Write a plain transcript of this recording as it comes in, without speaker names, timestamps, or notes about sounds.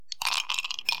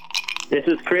This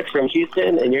is Chris from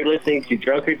Houston, and you're listening to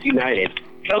Drunkards United.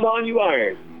 Come on, you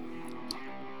Iron!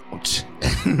 Ouch.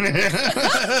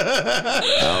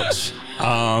 Ouch.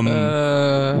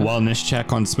 Wellness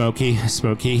check on Smokey.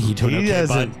 Smokey, you doing okay,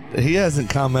 bud? He hasn't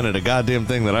commented a goddamn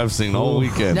thing that I've seen all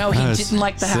weekend. No, he didn't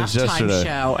like the Since halftime yesterday.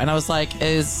 show. And I was like,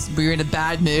 we're in a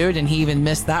bad mood? And he even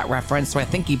missed that reference, so I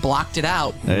think he blocked it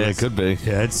out. Yeah, it could be.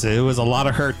 Yeah, it was a lot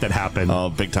of hurt that happened. Oh,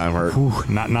 big time hurt. Whew,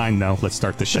 not 9, though. Let's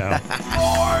start the show.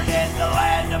 Born in the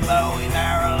land of Bowie,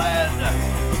 Maryland.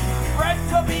 Bred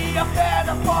to be a fan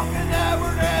of fucking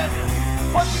Everton.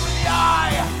 Punch you in the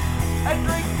eye and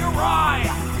drink your rye.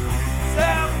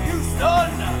 Sam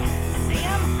Houston.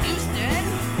 Sam Houston?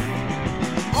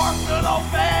 Arsenal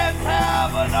fans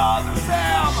have another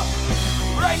Sam.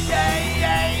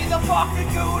 AKA the fucking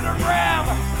Gooner Graham.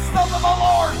 Stump of a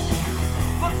lord.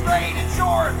 Looks great in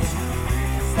shorts.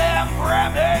 Sam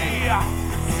Grammy.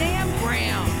 Sam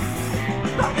Graham.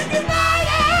 Fucking United!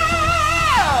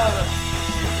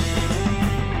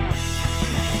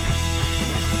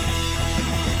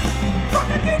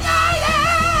 Fucking United!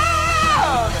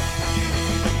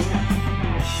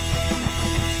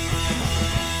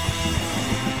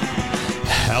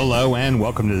 Hello and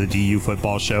welcome to the DU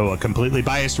Football Show, a completely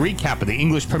biased recap of the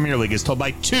English Premier League as told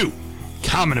by two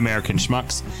common American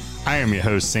schmucks. I am your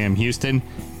host, Sam Houston,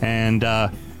 and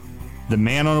the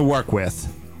man on to work with,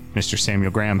 Mr.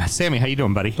 Samuel Graham. Sammy, how you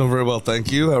doing, buddy? Doing very well,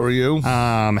 thank you. How are you?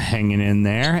 Hanging in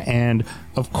there, and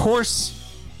of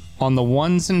course, on the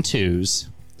ones and twos,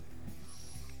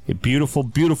 a beautiful,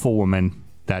 beautiful woman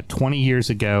that 20 years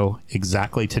ago,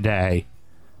 exactly today,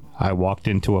 I walked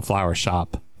into a flower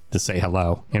shop to say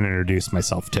hello and introduce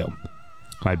myself to.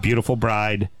 My beautiful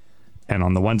bride, and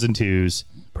on the ones and twos,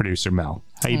 producer Mel.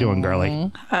 How you doing,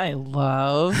 girlie? I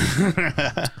love.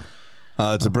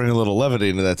 To bring a little levity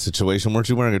into that situation, weren't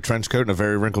you wearing a trench coat and a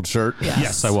very wrinkled shirt?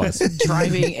 Yes, I was.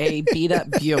 Driving a beat-up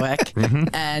Buick,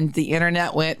 and the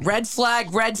internet went, red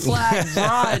flag, run.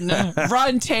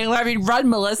 Run, Taylor. I mean, run,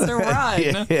 Melissa,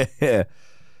 run. Yeah.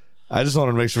 I just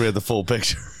wanted to make sure we had the full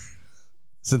picture.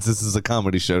 Since this is a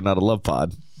comedy show, not a love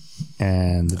pod.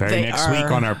 And the very They next are.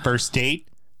 week on our first date,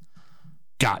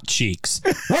 got cheeks.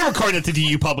 We're recording at the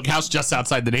DU Public House just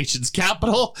outside the nation's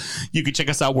capital. You can check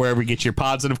us out wherever you get your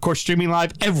pods, and of course streaming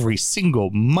live every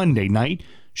single Monday night.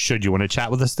 Should you want to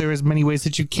chat with us, there is many ways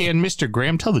that you can. Mr.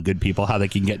 Graham, tell the good people how they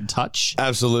can get in touch.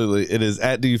 Absolutely. It is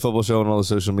at DU Football Show on all the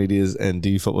social medias and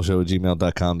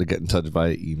dufootballshow@gmail.com to get in touch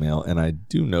via email. And I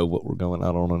do know what we're going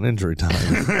out on injury time.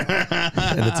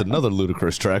 And it's another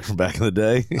ludicrous track from back in the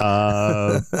day.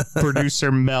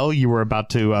 Producer Mel, you were about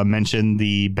to mention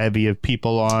the bevy of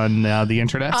people on the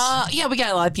internet. Yeah, we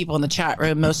got a lot of people in the chat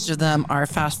room. Most of them are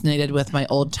fascinated with my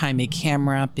old-timey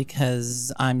camera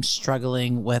because I'm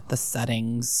struggling with the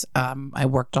settings. I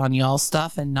worked on y'all's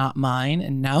stuff and not mine,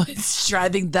 and now it's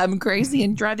driving them crazy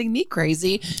and driving me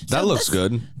crazy. That looks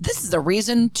good. This is a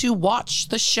reason to watch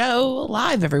the show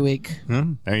live every week.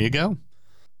 There you go.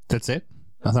 That's it?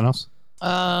 Nothing else?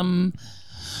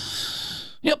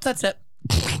 Yep, that's it.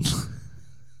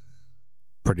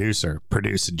 Producer,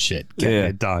 producing shit. Getting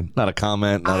it done. Not a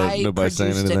comment. I Nobody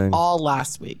saying produced anything. it all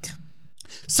last week.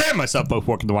 Sam and myself both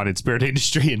work in the wine and spirit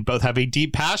industry and both have a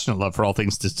deep, passionate love for all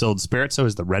things distilled spirit. So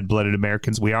as the red-blooded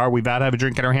Americans we are, we've had to have a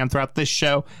drink in our hand throughout this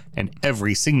show and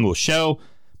every single show.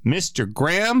 Mr.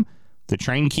 Graham, the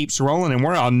train keeps rolling and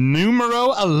we're on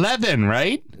numero 11,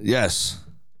 right? Yes.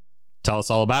 Tell us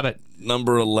all about it.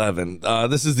 Number 11.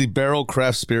 This is the Barrel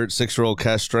Craft Spirit 6-year-old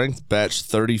cask strength, batch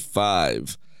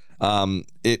 35.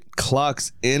 It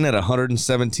clocks in at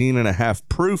 117.5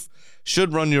 proof.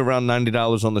 Should run you around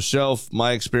 $90 on the shelf.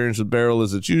 My experience with Barrel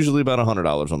is it's usually about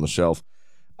 $100 on the shelf.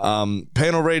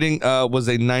 Panel rating was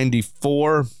a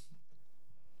 94,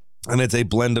 and it's a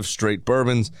blend of straight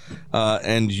bourbons.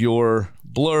 And your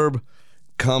blurb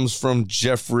comes from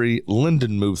Jeffrey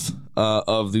Lindenmuth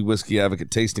of the Whiskey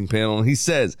Advocate Tasting Panel. And he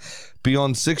says,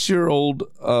 beyond 6-year-old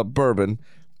bourbon,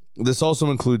 this also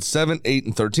includes 7, 8,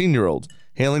 and 13-year-olds.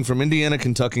 Hailing from Indiana,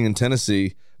 Kentucky, and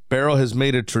Tennessee, Barrel has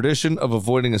made a tradition of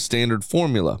avoiding a standard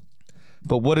formula.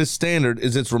 But what is standard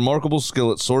is its remarkable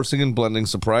skill at sourcing and blending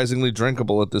surprisingly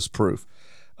drinkable at this proof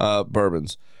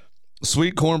bourbons.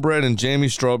 Sweet cornbread and jammy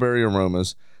strawberry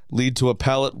aromas lead to a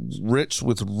palate rich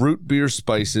with root beer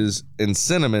spices and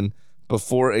cinnamon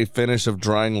before a finish of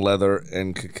drying leather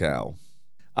and cacao.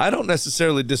 I don't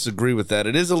necessarily disagree with that.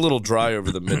 It is a little dry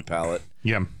over the mid palate.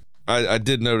 Yeah. I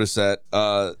did notice that.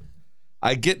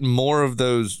 I get more of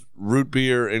those root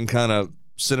beer and kind of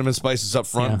cinnamon spices up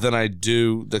front than I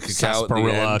do the cacao at the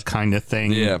Sarsaparilla end. kind of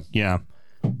thing. Yeah.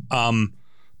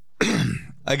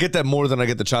 I get that more than I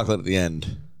get the chocolate at the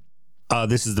end.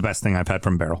 This is the best thing I've had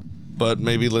from Barrel. But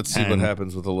maybe let's see what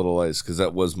happens with a little ice, because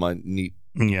that was my neat.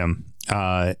 Yeah.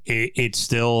 It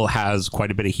still has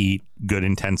quite a bit of heat, good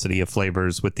intensity of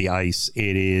flavors with the ice.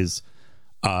 It is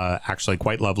actually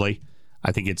quite lovely.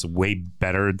 I think it's way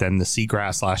better than the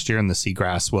Seagrass last year, and the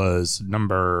Seagrass was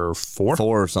number 4.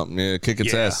 4 or something. Yeah, kick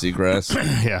its ass, Seagrass.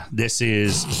 Yeah, this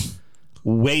is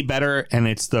way better, and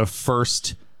it's the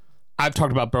first. I've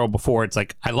talked about Barrel before. It's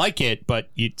like, I like it, but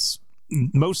it's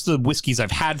most of the whiskeys I've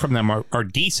had from them are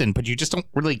decent, but you just don't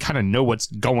really kind of know what's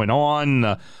going on.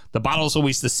 The bottle's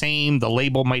always the same. The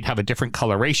label might have a different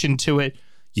coloration to it.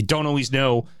 You don't always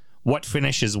know what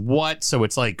finish is what, so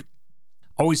it's like,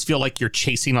 always feel like you're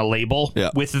chasing a label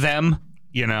with them,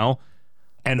 you know?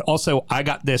 And also, I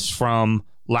got this from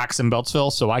Lax in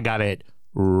Beltsville, so I got it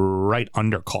right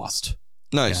under cost.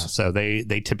 Nice. Yeah, so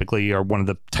they typically are one of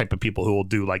the type of people who will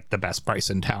do like the best price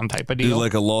in town type of deal. Do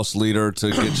like a loss leader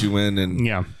to get you in,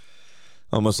 and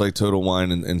almost like Total Wine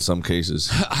in some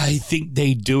cases. I think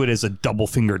they do it as a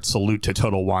double-fingered salute to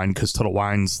Total Wine, because Total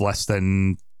Wine's less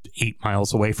than 8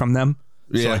 miles away from them.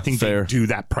 So I think they do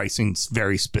that pricing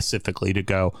very specifically to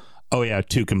go, oh yeah,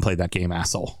 2 can play that game,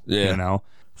 asshole. Yeah. You know?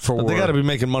 But they got to be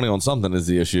making money on something is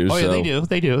the issue. Oh, yeah, they do.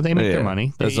 They do. They make their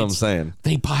money. That's what I'm saying.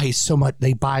 They buy so much.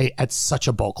 They buy at such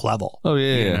a bulk level. Oh,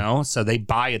 yeah. You know? So they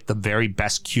buy at the very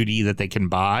best QD that they can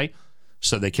buy,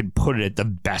 so they can put it at the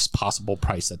best possible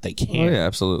price that they can. Oh, yeah,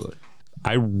 absolutely.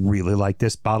 I really like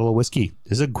this bottle of whiskey.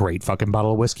 This is a great fucking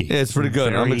bottle of whiskey. Yeah, it's pretty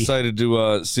good. I'm excited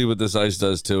to see what this ice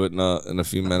does to it in a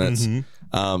few minutes.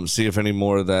 See if any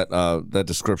more of that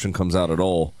description comes out at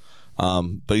all.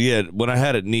 But yeah, when I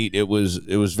had it neat, it was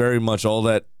very much all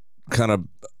that kind of,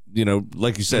 you know,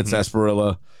 like you said,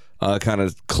 sarsaparilla, kind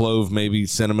of clove, maybe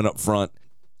cinnamon up front.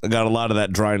 I got a lot of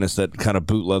that dryness, that kind of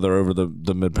boot leather over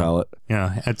the mid palate.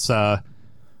 Yeah, it's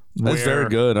That's very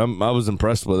good. I was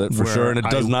impressed with it for sure, and it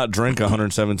does not drink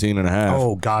 117 and a half.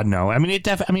 Oh God, no! I mean,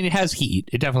 it has heat.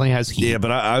 It definitely has heat. Yeah,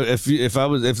 but if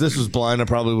this was blind, I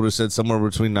probably would have said somewhere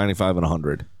between 95 and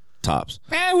 100 tops.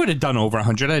 I would have done over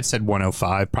 100. I'd said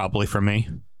 105 probably for me.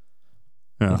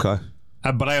 Yeah. Okay.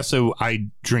 But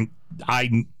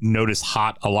I notice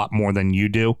hot a lot more than you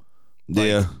do.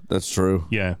 Yeah, that's true.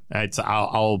 Yeah,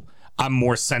 I'm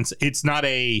more sensitive. It's not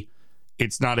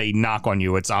a knock on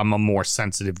you. I'm a more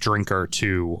sensitive drinker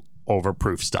to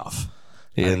overproof stuff.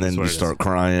 Yeah, and then you start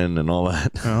crying and all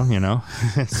that. Well, you know.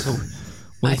 So,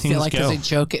 I feel like there's a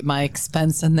joke at my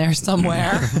expense in there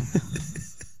somewhere.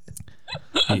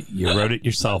 You wrote it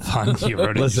yourself, hon. You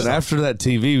wrote it Listen, yourself. after that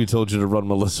TV, we told you to run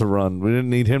Melissa Run. We didn't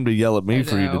need him to yell at me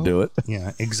for you to do it.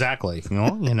 Yeah, exactly.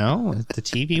 You know, if the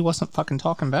TV wasn't fucking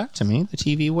talking back to me, the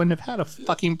TV wouldn't have had a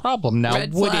fucking problem. Now,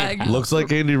 Red would flag. it? Looks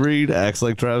like Andy Reid, acts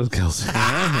like Travis Kelce.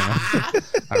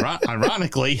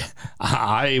 Ironically,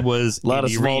 I was A lot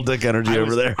Andy of small Reid. dick energy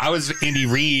over there. I was Andy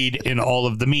Reid in all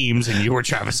of the memes, and you were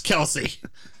Travis Kelce.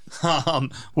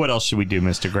 What else should we do,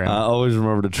 Mr. Graham? Always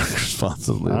remember to drink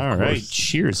responsibly. All right,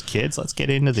 cheers, kids. Let's get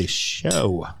into this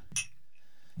show.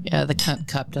 Yeah, the cunt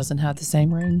cup doesn't have the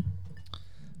same ring.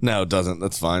 No, it doesn't.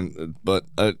 That's fine. But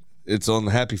it's on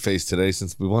the happy face today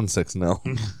since we won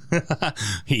 6-0.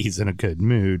 He's in a good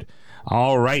mood.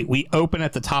 All right, we open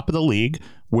at the top of the league,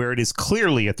 where it is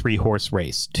clearly a 3-horse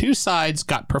race. 2 sides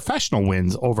got professional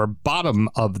wins over bottom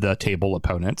of the table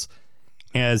opponents,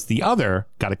 as the other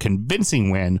got a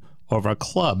convincing win over a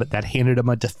club that handed him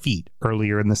a defeat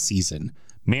earlier in the season.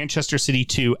 Manchester City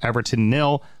 2, Everton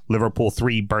 0, Liverpool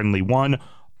 3, Burnley 1,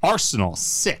 Arsenal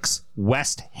 6,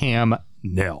 West Ham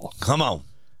 0. Come on.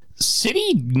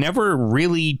 City never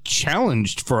really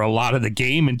challenged for a lot of the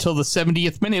game until the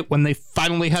 70th minute, when they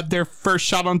finally had their first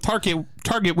shot on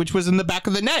target, which was in the back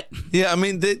of the net. Yeah, I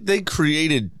mean, they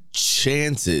created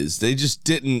chances. They just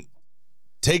didn't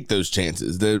take those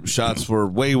chances. The shots were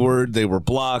wayward. They were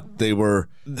blocked.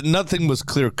 Nothing was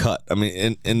clear cut. I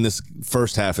mean, in this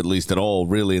first half, at least at all,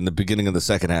 really, in the beginning of the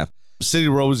second half. City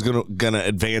were always gonna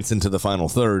advance into the final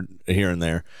third here and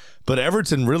there. But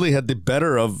Everton really had the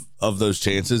better of those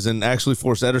chances and actually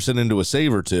forced Ederson into a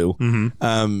save or two.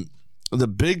 Mm-hmm. The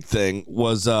big thing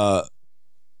was I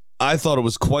thought it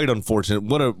was quite unfortunate.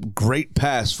 What a great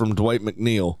pass from Dwight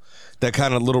McNeil. That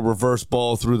kind of little reverse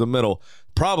ball through the middle.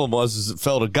 Problem was it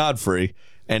fell to Godfrey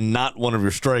and not one of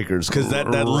your strikers, because that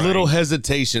little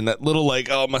hesitation, that little like,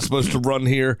 oh, am I supposed to run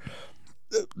here?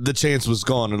 The chance was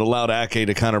gone. It allowed Ake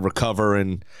to kind of recover.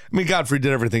 And I mean, Godfrey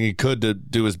did everything he could to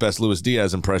do his best Luis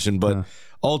Diaz impression, but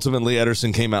ultimately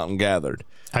Ederson came out and gathered.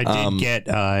 I did get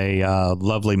a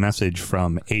lovely message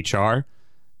from HR.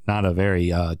 Not a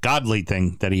very godly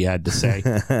thing that he had to say.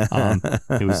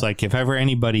 It was like, if ever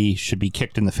anybody should be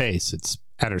kicked in the face, it's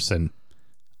Ederson.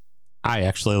 I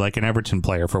actually like an Everton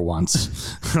player for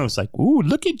once. I was like, ooh,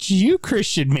 look at you,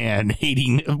 Christian man,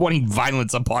 wanting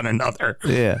violence upon another.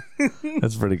 Yeah,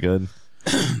 that's pretty good.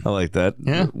 I like that.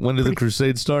 Yeah. When did the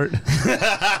Crusade start?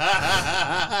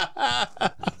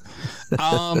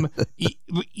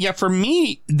 Yeah, for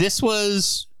me, this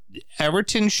was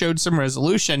Everton showed some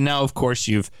resolution. Now, of course,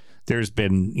 there's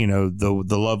been,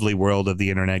 the lovely world of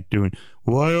the internet doing,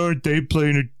 why aren't they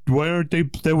playing it? Why aren't they?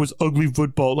 That was ugly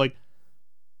football. Like,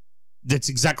 that's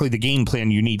exactly the game plan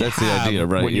you need That's to have the idea,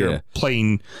 right? when you're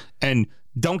playing. And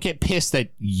don't get pissed that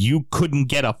you couldn't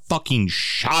get a fucking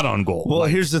shot on goal. Well,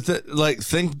 here's the thing. Like,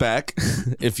 think back,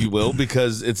 if you will,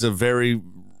 because it's a very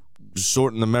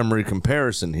shorten the memory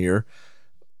comparison here.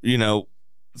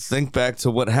 Think back to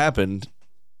what happened,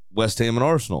 West Ham and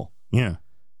Arsenal. Yeah.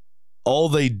 All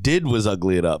they did was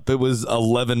ugly it up. It was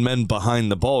 11 men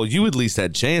behind the ball. You at least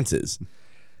had chances.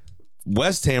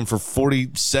 West Ham for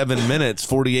 47 minutes,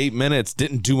 48 minutes,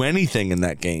 didn't do anything in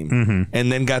that game.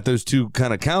 And then got those two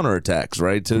kind of counterattacks,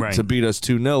 right? To beat us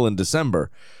 2-0 in December.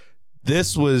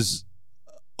 This was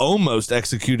almost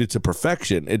executed to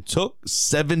perfection. It took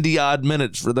 70-odd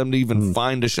minutes for them to even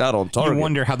find a shot on target. You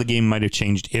wonder how the game might have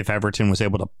changed if Everton was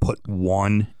able to put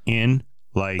one in.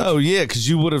 Like, oh, yeah, because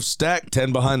you would have stacked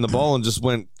 10 behind the ball and just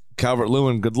went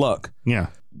Calvert-Lewin, good luck. Yeah.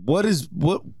 What does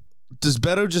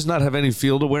Beto just not have any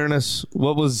field awareness?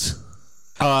 What was...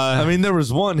 I mean, there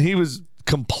was one. He was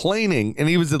complaining, and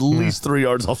he was at least 3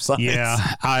 yards offside. Yeah,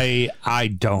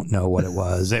 I don't know what it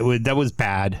was. That was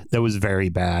bad. That was very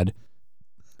bad.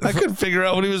 I couldn't figure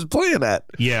out what he was playing at.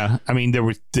 Yeah, I mean, there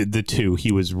were the two.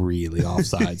 He was really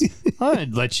offsides.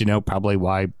 I'd let you know probably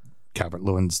why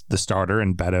Calvert-Lewin's the starter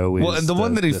and Beto is. Well, and the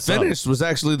one that he finished was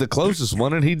actually the closest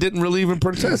one, and he didn't really even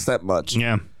protest that much.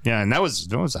 Yeah, and that was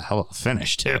a hell of a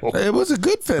finish too. It was a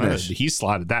good finish. He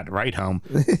slotted that right home.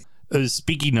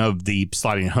 Speaking of the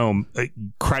sliding home,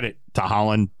 credit to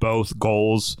Holland. Both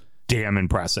goals, damn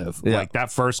impressive. Yeah. Like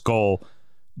that first goal.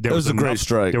 It was a great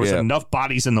strike. There was enough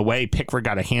bodies in the way. Pickford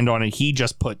got a hand on it. He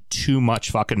just put too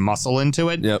much fucking muscle into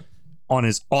it. Yep. On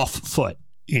his off foot.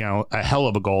 A hell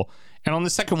of a goal. And on the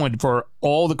second one, for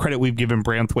all the credit we've given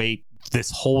Branthwaite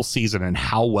this whole season and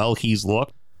how well he's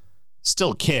looked,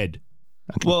 still a kid.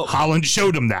 Well, Holland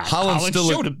showed him that. Holland's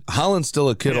still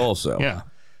a kid also. Yeah.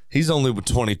 He's only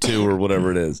 22 or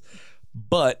whatever it is.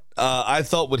 But I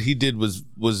thought what he did was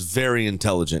very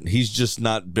intelligent. He's just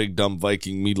not big dumb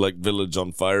Viking, me like village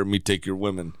on fire, me take your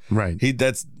women. Right.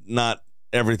 That's not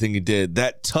everything he did.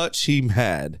 That touch he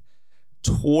had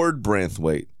toward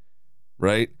Branthwaite,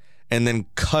 right? And then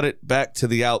cut it back to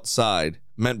the outside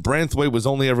meant Branthwaite was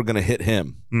only ever going to hit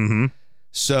him. Mm-hmm.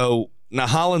 So now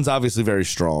Holland's obviously very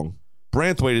strong.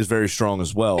 Branthwaite is very strong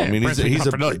as well. Yeah, I mean, he's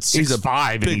a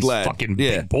 6'5" big lad. Fucking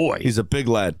big boy. He's a big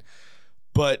lad.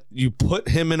 But you put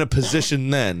him in a position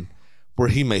then where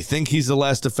he may think he's the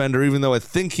last defender, even though I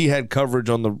think he had coverage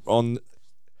on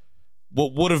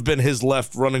what would have been his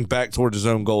left running back towards his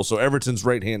own goal. So Everton's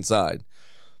right-hand side.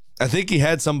 I think he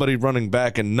had somebody running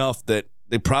back enough that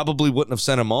they probably wouldn't have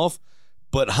sent him off.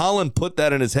 But Holland put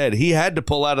that in his head. He had to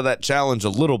pull out of that challenge a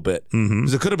little bit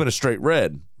because it could have been a straight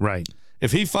red. Right.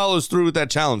 If he follows through with that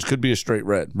challenge, could be a straight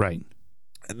red. Right.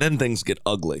 And then things get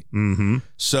ugly. Mm-hmm.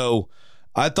 So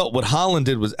I thought what Holland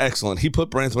did was excellent. He put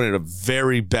Branthwaite in a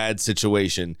very bad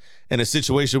situation, and a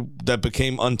situation that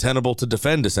became untenable to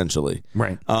defend, essentially.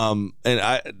 Right. And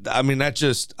I mean, that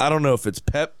just, I don't know if it's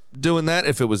Pep doing that,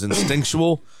 if it was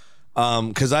instinctual,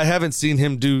 because I haven't seen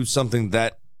him do something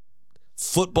that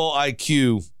football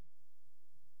IQ,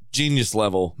 genius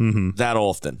level, that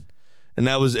often. And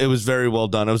it was very well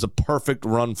done. It was a perfect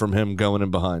run from him going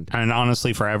in behind. And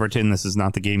honestly, for Everton, this is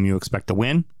not the game you expect to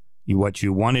win. What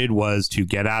you wanted was to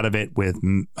get out of it with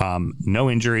no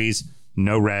injuries,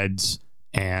 no reds,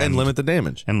 and limit the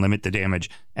damage.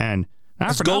 And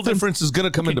this goal difference is going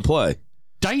to come into play.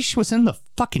 Dyche was in the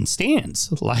fucking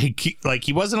stands, like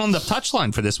he wasn't on the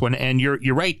touchline for this one. And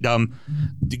you're right.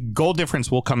 The goal difference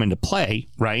will come into play,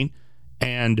 right?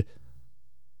 And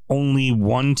only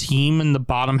one team in the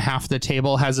bottom half of the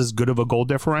table has as good of a goal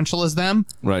differential as them.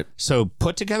 Right. So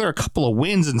put together a couple of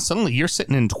wins and suddenly you're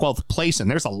sitting in 12th place and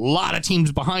there's a lot of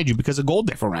teams behind you because of goal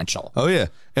differential. Oh, yeah.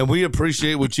 And we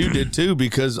appreciate what you did, too,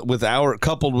 because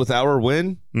coupled with our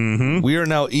win, we are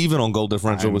now even on goal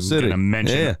differential with City. I'm going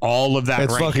to mention all of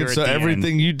that right here at so the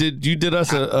everything end. you did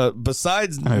us,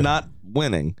 besides not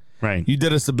winning, right, you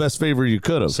did us the best favor you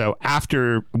could have. So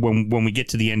after, when we get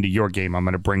to the end of your game, I'm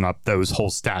going to bring up those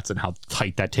whole stats and how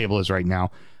tight that table is right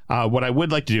now. What I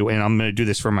would like to do, and I'm going to do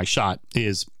this for my shot,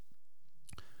 is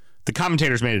the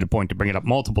commentators made it a point to bring it up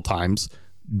multiple times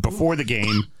before the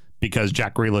game, because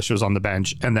Jack Grealish was on the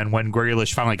bench. And then when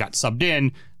Grealish finally got subbed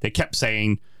in, they kept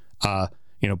saying,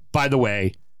 by the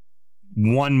way,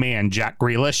 one man, Jack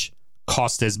Grealish,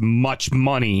 cost as much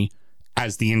money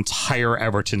as the entire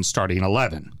Everton starting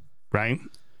 11, right?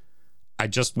 I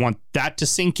just want that to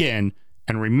sink in.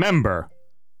 And remember,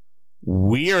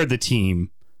 we are the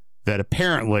team that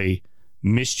apparently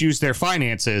misused their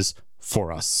finances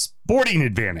for a sporting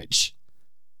advantage.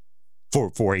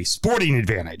 For a sporting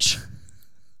advantage.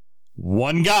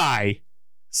 One guy,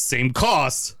 same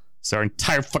cost. So our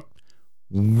entire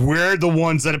we're the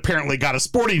ones that apparently got a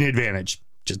sporting advantage.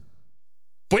 Just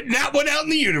putting that one out in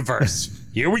the universe.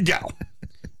 Here we go.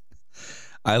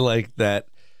 I like that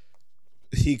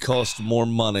he cost more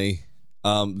money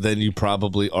than you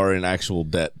probably are in actual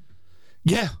debt.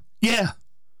 Yeah.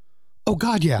 Oh,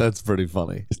 God, yeah. That's pretty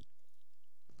funny.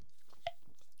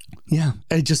 Yeah.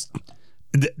 It just...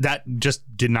 that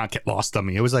just did not get lost on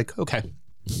me. It was like, okay,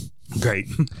 great.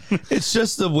 It's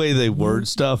just the way they word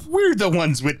stuff. We're the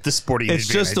ones with the sporting advantage.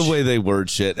 It's just the way they word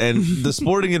shit. And the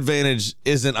sporting advantage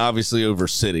isn't obviously over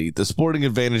City. The sporting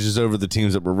advantage is over the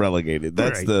teams that were relegated.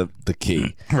 That's right. the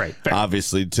key. Right. Fair.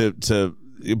 Obviously, to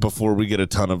before we get a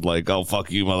ton of like, oh,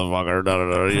 fuck you, motherfucker.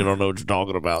 No, you don't know what you're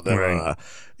talking about. Right.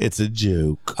 It's a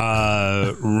joke.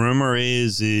 Rumor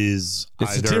is it's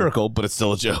satirical, but it's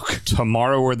still a joke.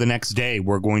 Tomorrow or the next day,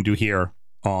 we're going to hear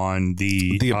on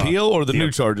the appeal or the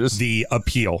new charges? The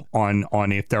appeal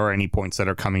on if there are any points that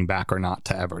are coming back or not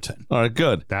to Everton. All right,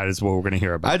 good. That is what we're going to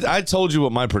hear about. I told you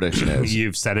what my prediction is.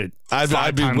 You've said it.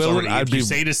 I'd be willing. If you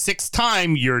say it a sixth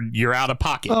time, you're out of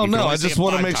pocket. Oh no! I just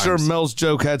want to make sure Mel's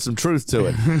joke had some truth to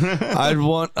it.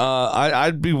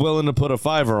 I'd be willing to put a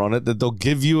 $5 on it that they'll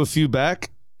give you a few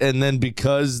back, and then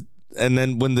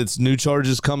when its new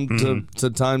charges come to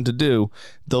time to do,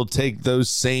 they'll take those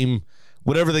same.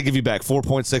 Whatever they give you back, 4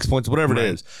 points, 6 points, whatever it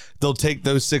is, they'll take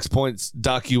those 6 points,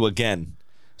 dock you again.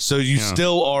 So you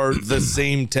still are the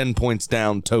same 10 points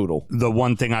down total. The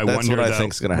one thing I wonder, what I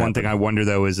think's going to happen. One thing I wonder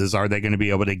though is are they going to be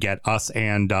able to get us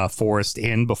and Forrest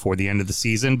in before the end of the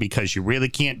season? Because you really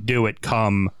can't do it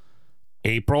come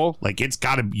April. Like it's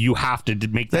got to. You have to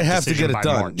make that. They have to get it by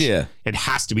done. March. Yeah, it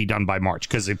has to be done by March.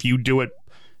 Because if you do it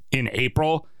in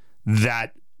April,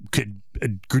 that could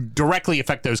directly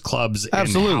affect those clubs.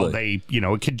 Absolutely. And how they,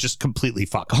 it could just completely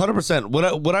fuck 100%.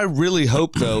 What I really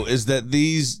hope though is that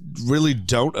these really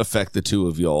don't affect the two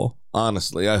of y'all.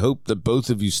 Honestly, I hope that both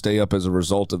of you stay up as a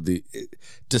result of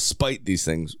despite these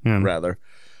things, rather.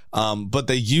 But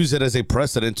they use it as a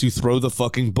precedent to throw the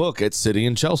fucking book at City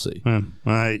and Chelsea.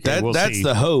 That's see.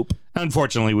 The hope.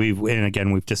 Unfortunately,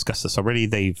 we've discussed this already.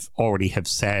 They've already have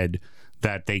said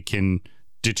that they can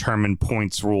determine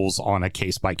points rules on a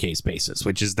case-by-case basis,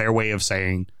 which is their way of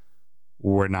saying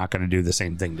we're not going to do the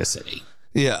same thing to City.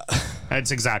 Yeah.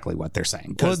 That's exactly what they're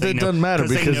saying. Well, it doesn't matter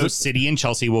because they know City and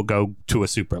Chelsea will go to a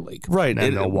Super League. Right.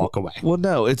 And they'll walk away. Well,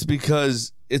 no, it's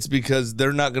because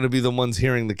they're not going to be the ones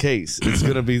hearing the case. It's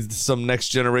going to be some next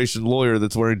generation lawyer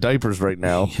that's wearing diapers right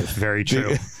now. Very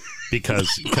true. Because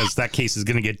that case is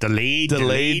going to get delayed. That's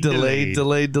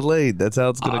how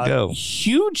it's going to go.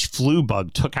 Huge flu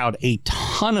bug took out a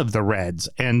ton of the Reds,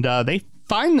 and they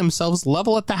find themselves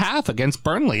level at the half against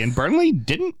Burnley, and Burnley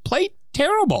didn't play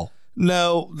terrible.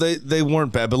 No, they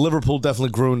weren't bad, but Liverpool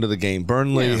definitely grew into the game.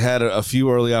 Burnley had a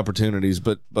few early opportunities,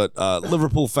 but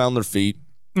Liverpool found their feet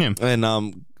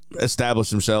and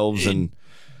established themselves. And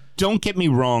don't get me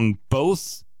wrong,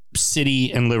 both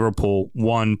City and Liverpool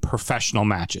won professional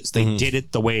matches. They did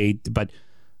it the way,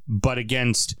 but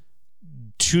against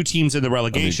two teams in the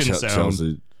relegation zone.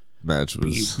 Chelsea match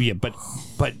was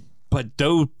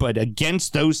but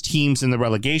against those teams in the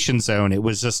relegation zone, it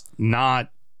was just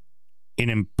not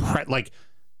an like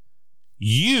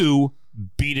you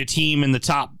beat a team in the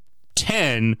top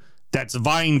 10 that's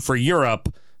vying for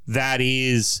Europe that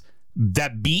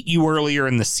beat you earlier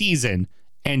in the season.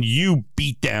 And you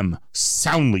beat them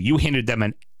soundly. You handed them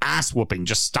an ass whooping,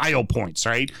 just style points,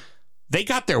 right? They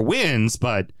got their wins,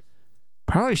 but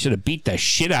probably should have beat the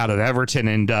shit out of Everton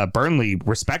and Burnley,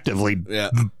 respectively,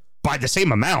 by the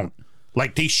same amount.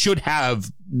 Like they should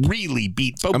have really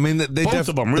beat both. I mean, both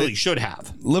of them really should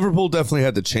have. Liverpool definitely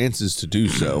had the chances to do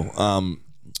so.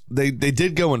 They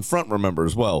did go in front, remember,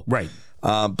 as well. Right.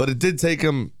 But it did take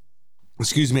them, a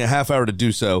half hour to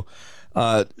do so.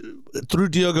 Through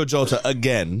Diogo Jota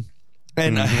again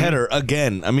and a header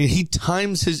again. I mean, he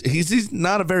times he's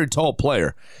not a very tall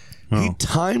player. He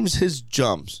times his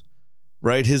jumps,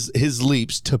 right? His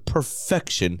leaps to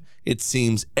perfection, it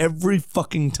seems, every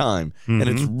fucking time. And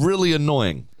it's really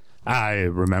annoying. I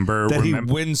remember he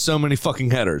wins so many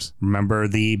fucking headers. Remember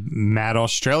the mad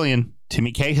Australian,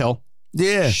 Timmy Cahill.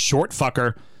 Yeah. Short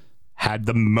fucker. had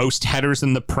the most headers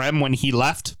in the Prem when he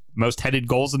left. Most headed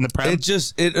goals in the Prem.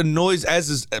 It annoys, as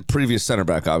his previous center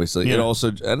back, obviously. Yeah. It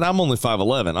also, and I'm only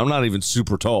 5'11". I'm not even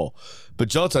super tall. But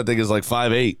Jota, I think, is like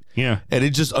 5'8". Yeah. And it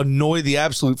just annoyed the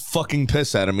absolute fucking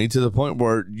piss out of me to the point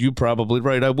where you probably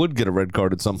right. I would get a red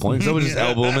card at some point. So I would just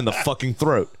elbow him in the fucking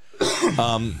throat.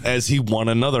 As he won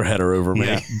another header over me.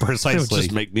 Yeah, precisely. It would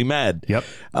just make me mad. Yep.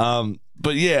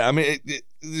 But yeah, I mean,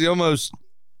 it almost...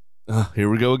 here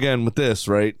we go again with this,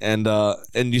 right? And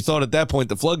you thought at that point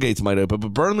the floodgates might open,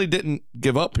 but Burnley didn't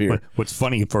give up here. What's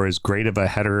funny, for as great of a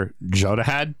header Jota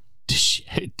had,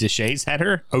 O'Shea's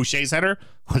header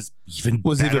was even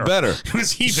better. It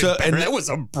was even better. And that was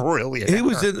a brilliant He header.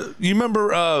 was in, you remember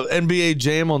NBA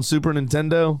Jam on Super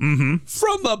Nintendo? Mm-hmm.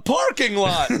 From the parking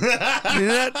lot.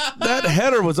 that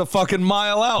header was a fucking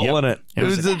mile out, Yep. wasn't it? It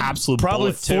was an absolute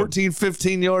probably bullet, too. 14,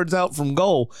 15 yards out from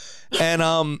goal.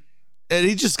 And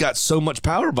he just got so much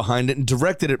power behind it and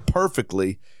directed it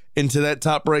perfectly into that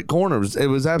top right corner. It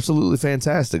was absolutely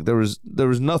fantastic. There was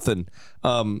nothing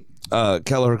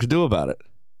Kelleher could do about it.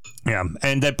 Yeah,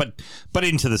 and that, but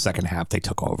into the second half they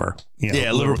took over. You know,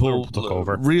 Yeah, Liverpool took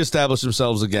over, reestablished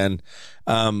themselves again.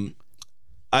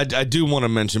 I do want to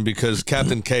mention, because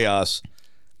Captain Chaos,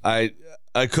 I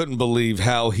couldn't believe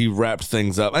how he wrapped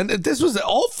things up, and this was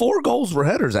all 4 goals were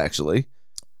headers actually.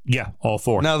 Yeah, all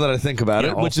 4. Now that I think about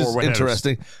Yeah, it, all which 4 is were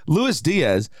interesting. Luis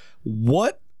Diaz,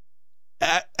 what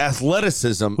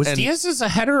athleticism. Was Diaz a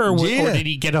header, or did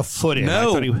he get a foot in?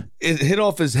 No, I thought it hit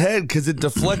off his head because it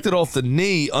deflected off the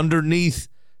knee underneath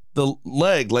the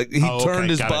leg. Like he turned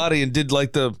his body and did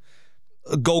like the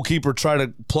goalkeeper try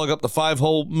to plug up the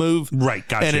 5-hole move. Right,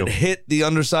 got and you. it hit the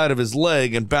underside of his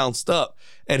leg and bounced up.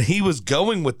 And he was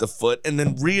going with the foot and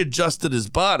then readjusted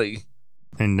his body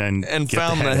and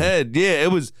found the head. Yeah,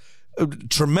 it was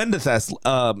tremendous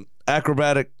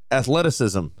acrobatic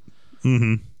athleticism.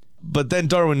 Mm-hmm. But then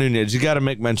Darwin Nunez, you got to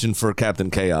make mention for Captain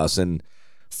Chaos. And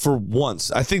for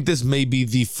once, I think this may be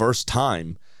the first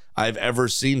time I've ever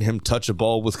seen him touch a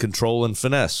ball with control and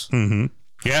finesse. Mm-hmm.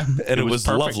 Yeah, and it was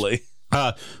perfect. lovely.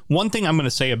 One thing I'm going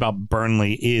to say about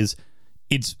Burnley is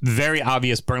it's very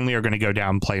obvious Burnley are going to go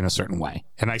down and play in a certain way.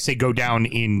 And I say go down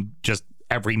in just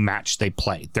every match they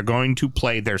play. They're going to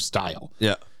play their style.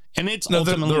 Yeah. And it's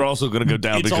ultimately, they're also going to go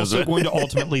down it's because also going to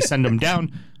ultimately send them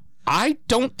down. I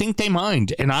don't think they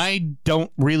mind, and I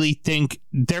don't really think.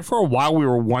 There for a while, we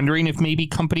were wondering if maybe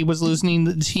Company was losing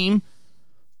the team.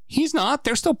 He's not.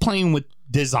 They're still playing with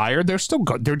desire. They're still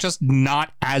good. They're just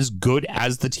not as good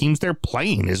as the teams they're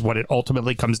playing, is what it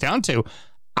ultimately comes down to.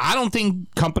 I don't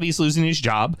think Company's losing his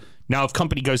job. Now, if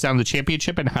Company goes down the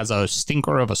championship and has a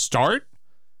stinker of a start,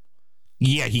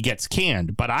 yeah, he gets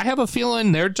canned. But I have a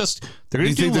feeling they're going to do.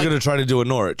 You think they're going to try to do a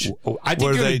Norwich? I think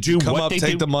where they're they do come what up, they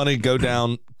take do. the money, go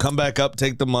down, come back up,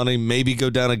 take the money, maybe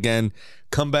go down again,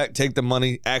 come back, take the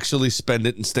money, actually spend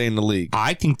it, and stay in the league.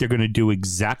 I think they're going to do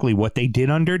exactly what they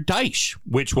did under Dyche,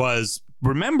 which was,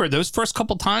 remember, those first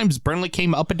couple times Burnley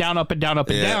came up and down, up and down, up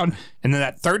and down. And then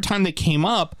that third time they came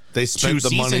up, they spent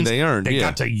the money they earned. They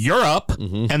got to Europe,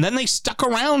 and then they stuck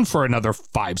around for another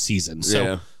 5 seasons.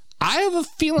 So I have a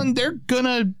feeling they're going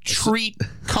to treat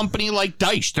Company like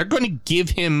Dyche. They're going to give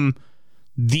him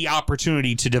the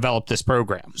opportunity to develop this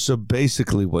program. So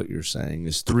basically what you're saying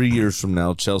is 3 years from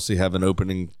now, Chelsea have an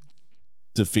opening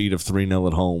defeat of 3-0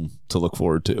 at home to look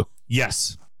forward to.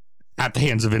 Yes. At the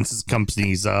hands of Vince's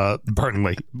Company's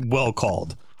Burnley. Well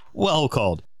called. Well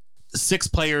called. 6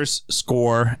 players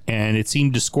score, and it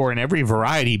seemed to score in every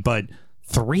variety, but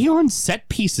 3 on set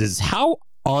pieces. How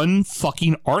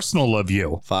unfucking Arsenal of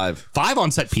you. 5 on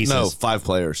set pieces. No, 5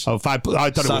 players. Oh, 5. I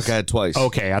thought Saka it was had twice.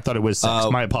 Okay, I thought it was 6.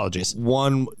 My apologies.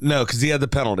 1, no, because he had the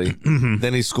penalty.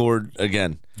 Then he scored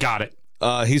again. Got it.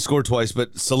 He scored twice,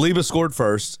 but Saliba scored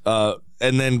first, and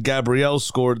then Gabriel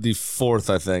scored the 4th,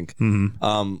 I think.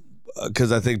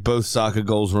 Because I think both Saka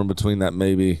goals were in between that,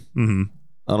 maybe.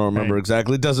 I don't remember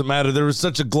exactly. It doesn't matter. There was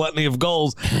such a gluttony of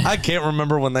goals. I can't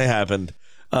remember when they happened.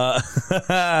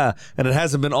 And it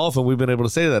hasn't been often we've been able to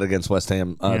say that against West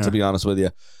Ham, to be honest with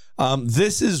you.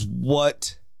 This is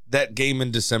what that game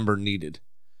in December needed.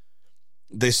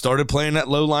 They started playing that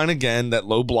low line again, that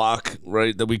low block,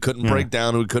 right, that we couldn't break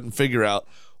down and we couldn't figure out.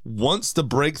 Once the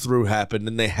breakthrough happened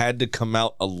and they had to come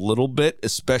out a little bit,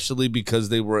 especially because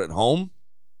they were at home,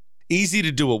 easy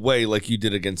to do away like you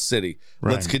did against City.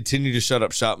 Right. Let's continue to shut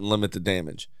up shop and limit the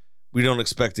damage. We don't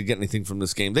expect to get anything from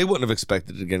this game. They wouldn't have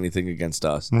expected to get anything against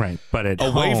us. Right. But at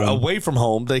away from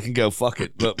home, they can go, fuck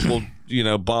it. But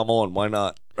we'll, bomb on. Why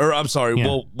not? Or I'm sorry,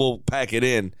 we'll pack it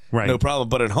in. Right. No problem.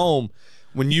 But at home,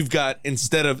 when you've got,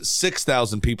 instead of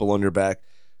 6,000 people on your back,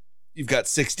 you've got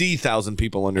 60,000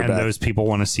 people on your And back. those people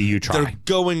want to see you try. They're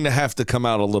going to have to come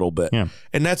out a little bit. Yeah.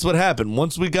 And that's what happened.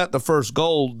 Once we got the first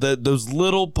goal, those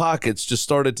little pockets just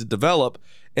started to develop.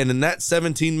 And in that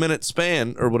 17-minute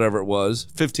span, or whatever it was,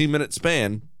 15-minute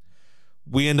span,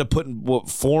 we end up putting,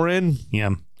 4 in?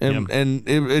 Yeah. And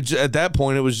it, at that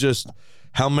point, it was just,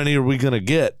 how many are we going to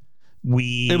get?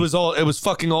 It was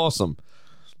fucking awesome.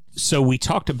 So we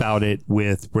talked about it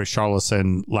with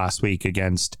Richarlison last week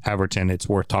against Everton. It's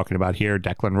worth talking about here.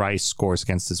 Declan Rice scores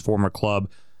against his former club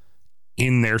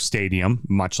in their stadium,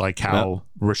 much like how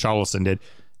Richarlison did.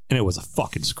 And it was a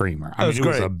fucking screamer. It was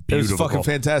great. It was a beautiful It was a fucking goal.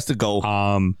 fantastic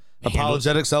goal.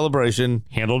 Apologetic celebration.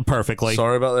 Handled perfectly.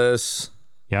 Sorry about this.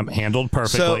 Yep, handled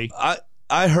perfectly. So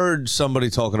I heard somebody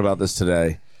talking about this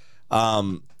today.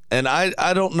 And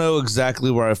I don't know exactly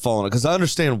where I fall on it, because I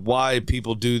understand why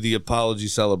people do the apology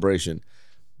celebration.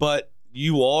 But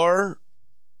you are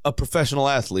a professional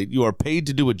athlete. You are paid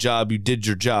to do a job. You did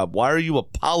your job. Why are you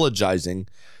apologizing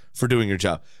for doing your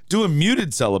job? Do a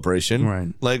muted celebration.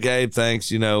 Right. Like, hey,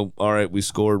 thanks, all right, we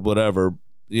scored, whatever,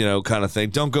 kind of thing.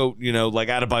 Don't go, like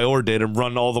Adebayor did and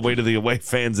run all the way to the away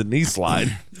fans and knee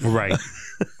slide. Right.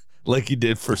 Like he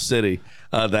did for City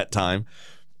that time.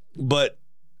 But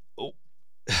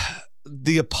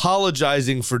the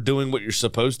apologizing for doing what you're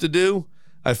supposed to do,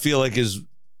 I feel like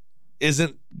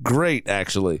isn't great,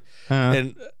 actually.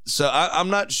 And so I'm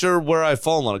not sure where I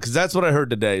fall on it, because that's what I heard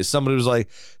today. Somebody was like,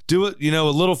 do it, a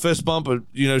little fist bump,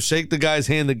 shake the guy's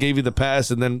hand that gave you the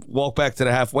pass and then walk back to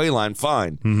the halfway line,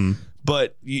 fine. Mm-hmm.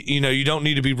 But you don't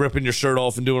need to be ripping your shirt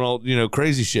off and doing all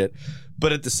crazy shit.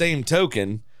 But at the same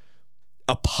token,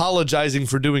 apologizing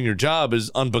for doing your job is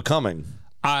unbecoming.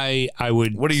 I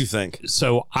would. What do you think?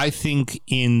 So I think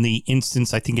in the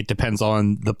instance, I think it depends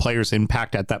on the player's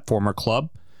impact at that former club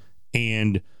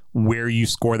and where you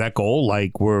score that goal.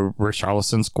 Like where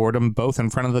Richarlison scored them both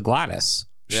in front of the Gladys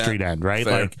Street End, right?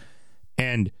 Fair.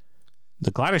 And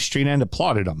the Gladys Street End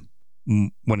applauded him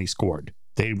when he scored.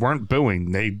 They weren't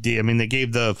booing. They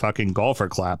gave the fucking golfer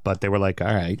clap, but they were like, all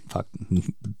right, fuck,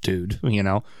 dude,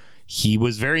 he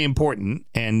was very important,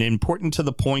 and important to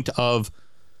the point of,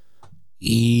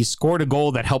 he scored a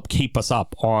goal that helped keep us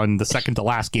up on the second to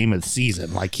last game of the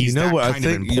season. Like, he's what? I kind of think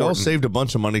important. y'all saved a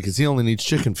bunch of money because he only needs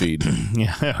chicken feed.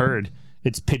 Yeah, I heard.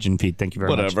 It's pigeon feed. Thank you very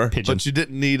Whatever. much. Pigeon. But you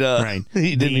didn't need Right.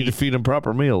 He didn't need to feed him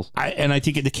proper meals. And I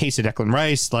think in the case of Declan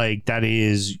Rice, like, that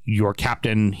is your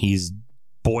captain. He's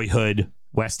boyhood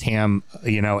West Ham,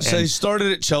 So he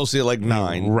started at Chelsea at like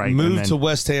 9, right? Moved to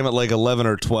West Ham at like 11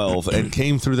 or 12, and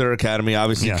came through their academy.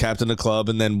 Obviously, captained the club,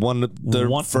 and then won their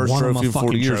first trophy in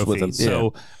 40 years with them.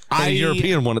 So a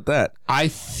European one at that. I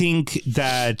think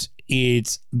that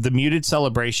it's the muted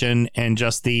celebration and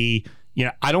just the,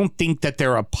 I don't think that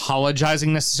they're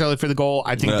apologizing necessarily for the goal.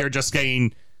 I think they're just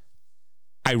saying,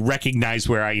 I recognize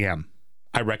where I am.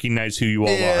 I recognize who you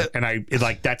all are, and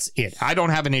that's it. I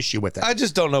don't have an issue with it. I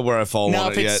just don't know where I fall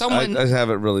on it yet. I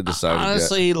haven't really decided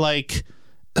honestly, yet. Like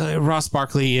Ross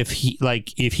Barkley, if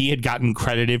he had gotten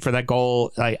credited for that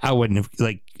goal, I wouldn't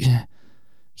have,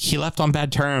 he left on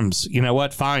bad terms. You know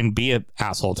what? Fine, be an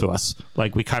asshole to us.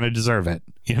 Like, we kind of deserve it.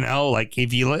 Like,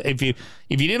 if you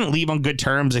didn't leave on good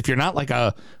terms, if you're not like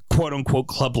a quote unquote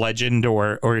club legend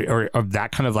or of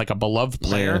that kind of like a beloved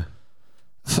player,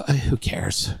 who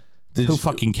cares? Who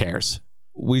fucking cares?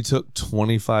 We took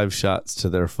 25 shots to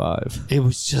their 5. It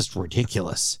was just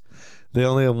ridiculous. They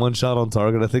only had 1 shot on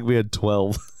target. I think we had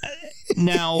 12.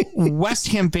 Now, West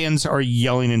Ham fans are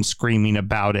yelling and screaming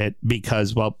about it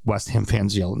because, well, West Ham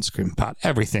fans yell and scream about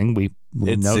everything. We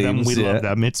know them. We love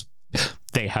them.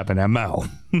 They have an MO.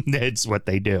 It's what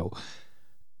they do.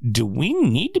 Do we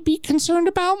need to be concerned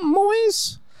about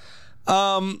Moyes?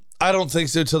 I don't think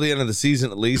so till the end of the season,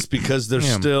 at least, because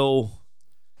there's still...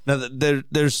 Now,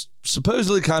 there's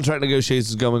supposedly contract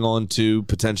negotiations going on to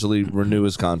potentially renew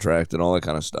his contract and all that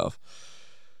kind of stuff.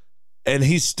 And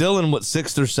he's still in,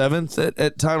 6th or 7th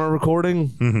at time of recording?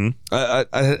 Mm-hmm.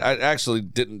 I actually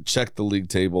didn't check the league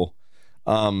table,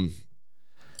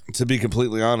 to be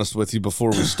completely honest with you, before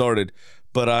we started.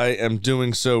 But I am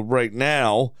doing so right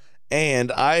now,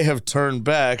 and I have turned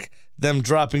back them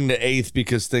dropping to 8th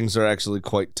because things are actually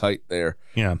quite tight there.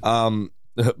 Yeah.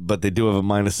 But they do have a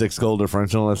 -6 goal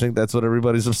differential, and I think that's what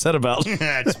everybody's upset about.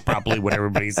 That's probably what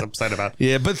everybody's upset about.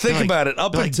 Yeah, but think about it.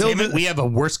 Up until we have a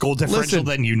worse goal differential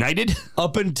than United.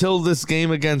 Up until this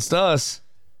game against us,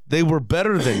 they were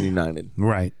better than United.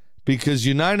 Right. because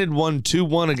United won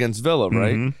 2-1 against Villa,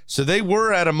 right? So they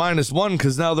were at a -1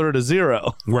 because now they're at a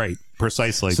 0. Right,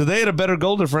 precisely. So they had a better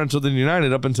goal differential than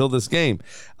United up until this game.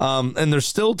 And they're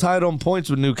still tied on points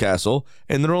with Newcastle,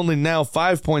 and they're only now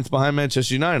 5 points behind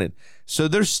Manchester United. So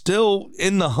they're still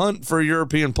in the hunt for a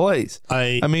European place.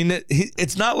 I mean,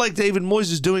 it's not like David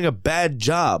Moyes is doing a bad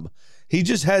job. He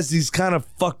just has these kind of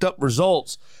fucked up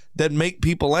results that make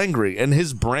people angry. And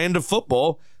his brand of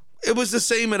football, it was the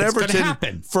same at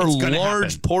Everton for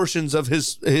large portions of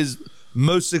his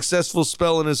most successful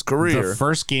spell in his career. The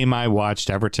first game I watched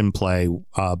Everton play,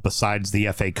 besides the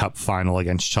FA Cup final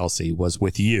against Chelsea, was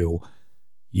with you.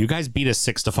 You guys beat us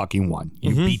 6-1.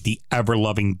 You beat the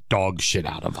ever-loving dog shit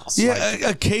out of us. Yeah,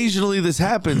 occasionally this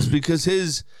happens because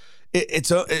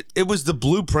it was the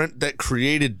blueprint that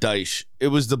created Dyche. It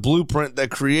was the blueprint that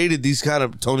created these kind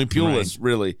of Tony Pulis,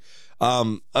 really.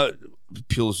 Pulis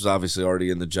was obviously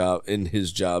already in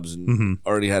his jobs and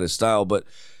already had his style, but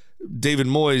David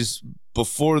Moyes,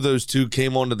 before those two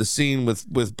came onto the scene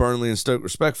with Burnley and Stoke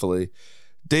respectfully,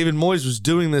 David Moyes was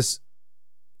doing this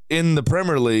in the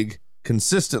Premier League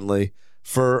consistently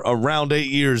for around 8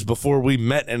 years before we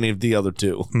met any of the other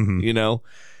two, you know?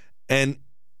 And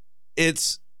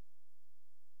it's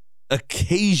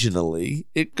occasionally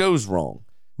it goes wrong.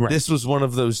 Right. This was one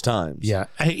of those times. Yeah.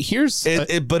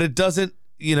 But it doesn't,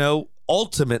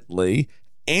 ultimately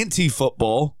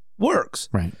anti-football works.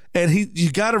 Right. And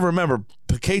you got to remember,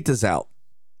 Paqueta's out.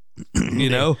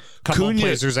 Couple of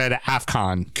players at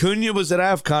AFCON. Cunha was at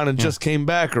AFCON and just came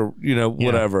back, or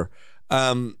whatever.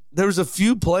 There was a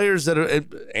few players that are.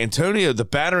 Antonio, the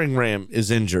battering ram,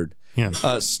 is injured. Yeah.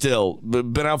 Still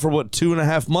been out for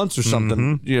 2.5 months or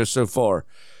something. So far.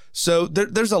 So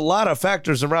there's a lot of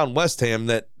factors around West Ham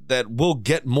that will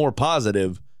get more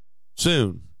positive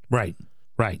soon. Right.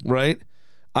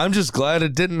 I'm just glad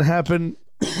it didn't happen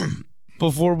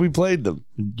before we played them.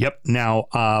 Yep.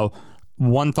 Now,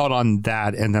 one thought on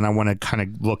that, and then I want to kind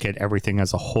of look at everything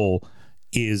as a whole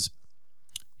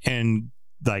and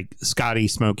like Scotty,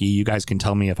 Smokey, you guys can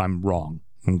tell me if I'm wrong.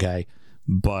 Okay.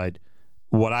 But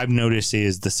what I've noticed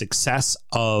is the success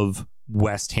of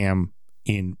West Ham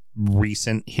in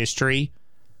recent history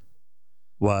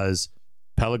was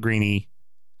Pellegrini,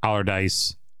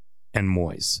 Allardyce, and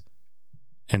Moyes.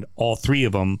 And all three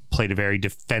of them played a very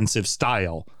defensive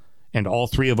style. And all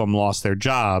three of them lost their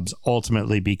jobs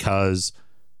ultimately because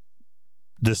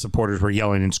the supporters were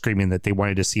yelling and screaming that they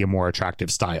wanted to see a more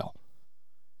attractive style.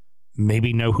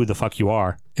 Maybe know who the fuck you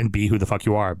are and be who the fuck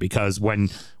you are. Because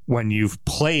when you've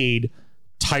played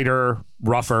tighter,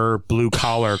 rougher, blue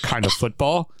collar kind of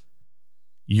football,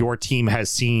 your team has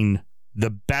seen the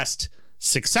best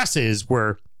successes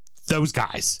were those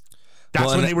guys.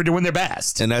 That's when they were doing their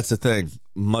best. And that's the thing.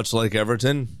 Much like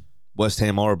Everton, West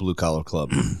Ham are a blue-collar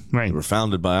club. Right. They were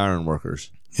founded by iron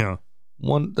workers. Yeah.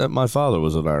 One that my father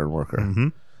was an iron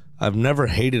worker. I've never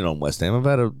hated on West Ham. I've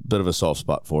had a bit of a soft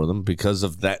spot for them because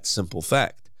of that simple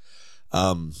fact.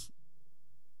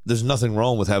 There's nothing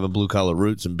wrong with having blue-collar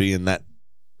roots and being that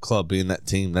club, being that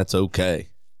team. That's okay.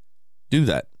 Do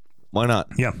that. Why not?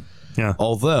 Yeah.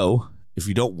 Although, if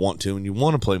you don't want to and you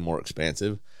want to play more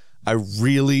expansive, I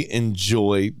really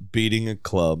enjoy beating a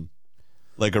club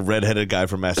like a redheaded guy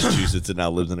from Massachusetts that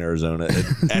now lives in Arizona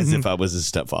as if I was his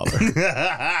stepfather.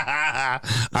 All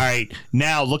right.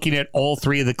 Now, looking at all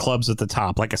three of the clubs at the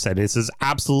top, like I said, this is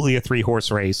absolutely a 3-horse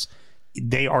race.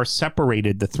 They are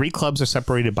separated. The three clubs are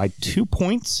separated by 2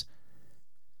 points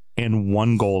and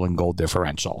 1 goal in goal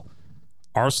differential.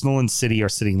 Arsenal and City are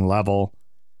sitting level.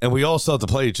 And we all still have to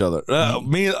play each other.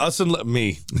 Me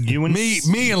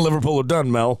and Liverpool are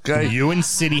done, Mel. Okay, you and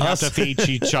City have to face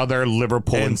each other.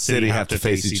 Liverpool and City have to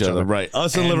face each other. Right.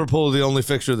 Us and Liverpool are the only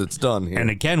fixture that's done here. And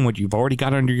again, what you've already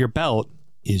got under your belt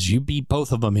is you beat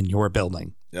both of them in your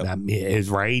building. Yep. That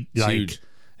is right. It's huge.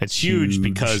 It's huge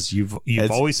because you've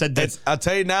always said that. I'll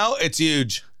tell you now, it's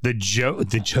huge.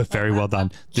 Very well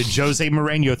done. The Jose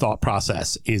Mourinho thought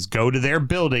process is go to their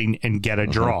building and get a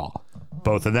draw.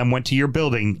 Both of them went to your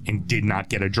building and did not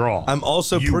get a draw. I'm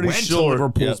also you pretty went sure to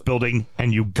Liverpool's building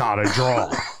and you got a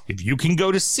draw. If you can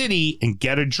go to City and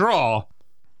get a draw,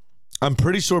 I'm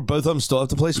pretty sure both of them still have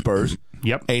to play Spurs.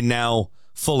 Yep. A now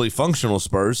fully functional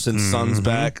Spurs since Son's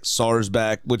back, Sarr's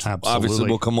back, which obviously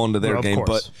will come on to their game.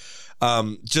 But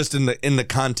just in the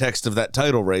context of that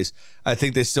title race, I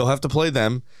think they still have to play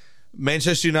them.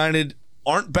 Manchester United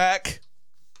aren't back.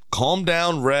 Calm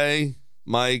down, Ray.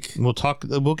 Mike, we'll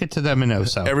get to them in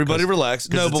OSO. Everybody relax.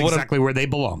 No, but exactly where they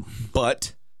belong.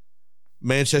 But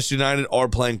Manchester United are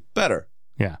playing better.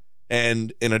 Yeah.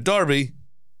 And in a derby,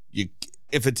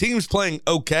 if a team's playing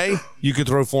okay, you could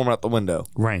throw form out the window.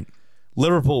 Right.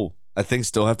 Liverpool I think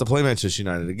still have to play Manchester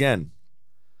United again.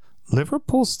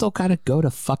 Liverpool still got to go to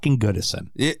fucking Goodison.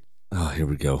 Yeah. Oh, here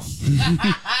we go.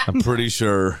 I'm pretty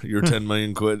sure you're 10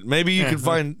 million quid. Maybe you can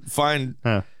find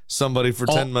somebody for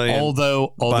 10 million.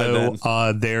 Although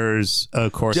there's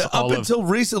of course until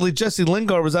recently, Jesse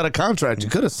Lingard was out of contract. You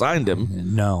could have signed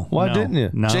him. No, why didn't you?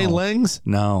 No. Jay Lings?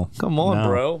 No, come on,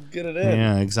 bro, get it in.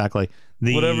 Yeah, exactly.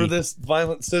 Whatever this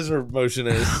violent scissor motion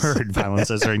is. Heard violent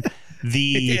scissoring.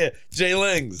 Jay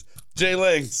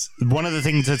Lings. One of the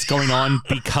things that's going on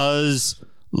because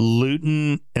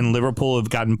Luton and Liverpool have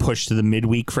gotten pushed to the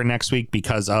midweek for next week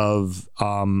because of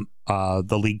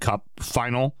the League Cup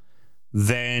final.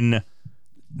 Then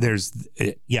there's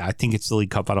I think it's the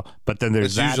League Cup final, but then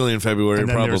there's usually in February.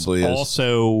 Probably there's is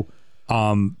also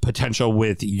potential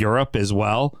with Europe as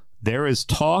well. There is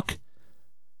talk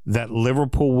that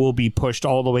Liverpool will be pushed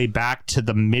all the way back to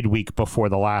the midweek before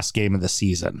the last game of the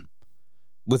season.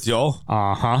 With y'all?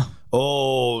 Uh-huh.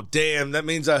 Oh, damn. That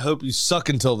means I hope you suck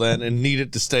until then and need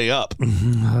it to stay up.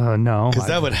 No. Because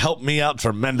that would help me out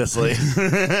tremendously.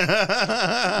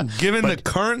 Given the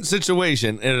current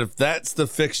situation, and if that's the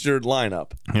fixtured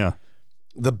lineup,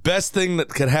 the best thing that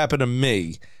could happen to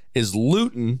me is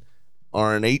Luton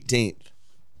are in 18th.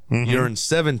 Mm-hmm. You're in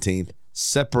 17th,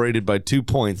 separated by 2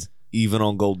 points, even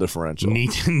on goal differential. And we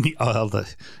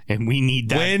need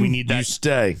that. When we need that. You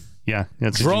stay. Yeah.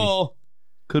 That's draw.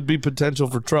 Could be potential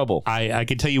for trouble. I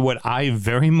can tell you what I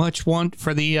very much want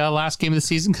for the last game of the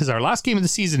season, because our last game of the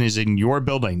season is in your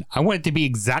building. I want it to be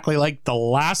exactly like the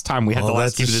last time we had the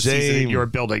last game of the season in your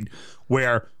building,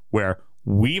 where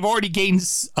we've already gained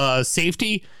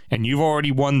safety and you've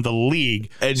already won the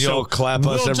league. And you'll clap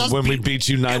us when we beat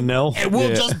you 9-0. And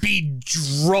we'll just be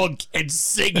drunk and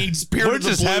singing Spirit of the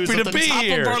Blues happy at to the be top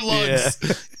here. of our lungs.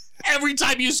 Yeah. Every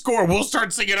time you score, we'll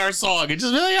start singing our song and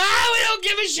just be like, we don't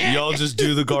give a shit. Y'all just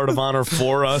do the Guard of Honor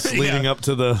for us leading up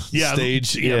to the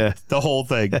stage. Yeah, the whole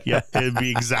thing. Yeah, it'd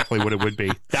be exactly what it would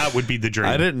be. That would be the dream.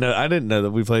 I didn't know that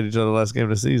we played each other last game of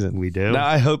the season. We do. Now,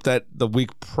 I hope that the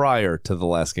week prior to the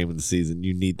last game of the season,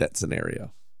 you need that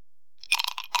scenario.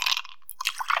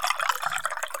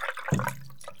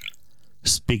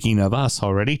 Speaking of us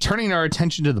already, turning our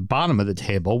attention to the bottom of the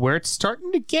table where it's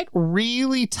starting to get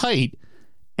really tight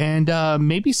and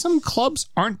maybe some clubs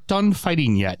aren't done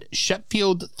fighting yet.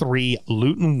 Sheffield 3,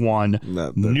 Luton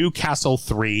 1, Newcastle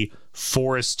 3,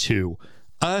 Forest 2.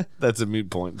 That's a moot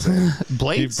point.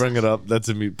 Blades? Keep bring it up. That's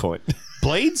a moot point.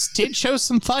 Blades did show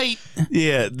some fight.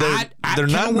 Yeah, they're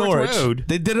not Norwich. Road.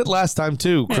 They did it last time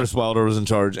too. Chris Wilder was in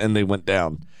charge and they went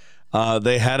down.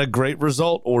 They had a great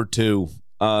result or two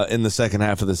in the second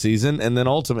half of the season, and then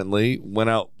ultimately went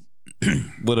out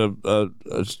with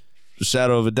a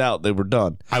shadow of a doubt. They were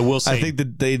done. I will say, I think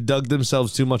that they dug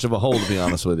themselves too much of a hole, to be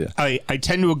honest with you. I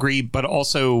tend to agree, but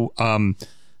also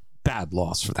bad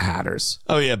loss for the Hatters.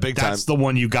 Oh yeah, big time. That's the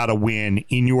one you got to win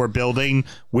in your building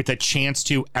with a chance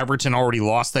to. Everton already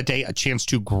lost that day. A chance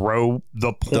to grow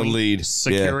the lead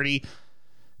security. Yeah.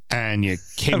 And you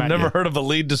came. I've never heard of a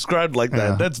lead described like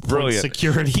that. That's brilliant.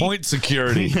 Point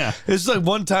security. Yeah. It's like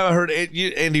one time I heard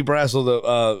Andy Brassel,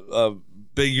 the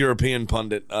big European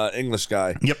pundit, English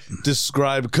guy,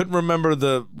 couldn't remember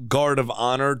the guard of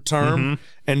honor term,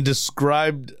 and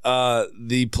described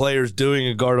the players doing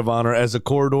a guard of honor as a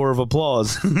corridor of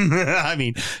applause. I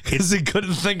mean, because he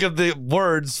couldn't think of the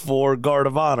words for guard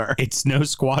of honor. It's no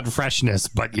squad freshness,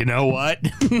 but you know what?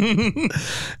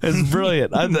 It's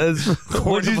brilliant.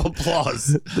 Corridor of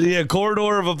applause. Yeah,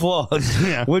 corridor of applause.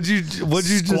 Yeah. Would you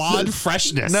just squad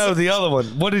freshness? No, the other one.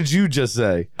 What did you just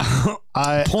say?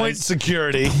 Point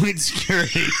security. Point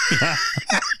security. Yeah.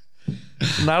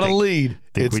 Not a lead.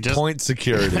 It's point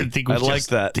security. I like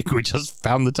that. I think we just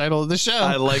found the title of the show.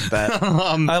 I like that.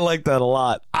 I like that a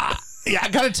lot. Yeah, I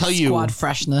got to tell you. Squad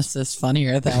freshness is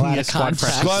funnier, though, out of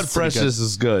context. Squad freshness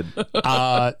is good.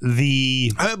 But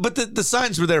the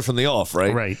signs were there from the off,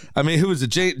 right? Right. I mean, who was it?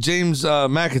 James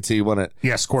McAtee won it.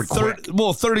 Yeah, scored quick.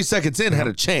 30 seconds in, had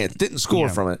a chance. Didn't score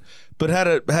from it, but had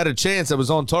a chance that was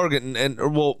on target. And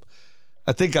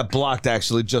I think got blocked,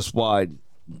 actually, just wide.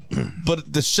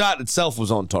 But the shot itself was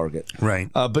on target. Right.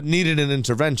 But needed an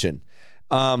intervention.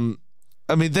 I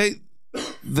mean,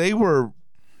 they were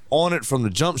on it from the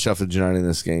jump, Sheffield United, in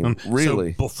this game.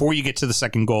 Really. So before you get to the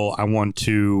second goal, I want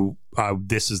to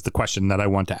this is the question that I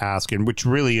want to ask, and which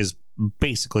really is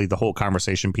basically the whole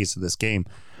conversation piece of this game.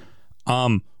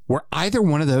 Were either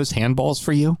one of those handballs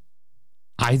for you?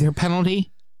 Either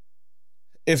penalty?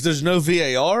 If there's no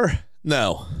VAR,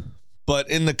 no. But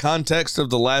in the context of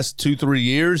the last 2-3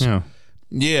 years,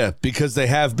 yeah, because they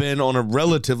have been on a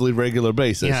relatively regular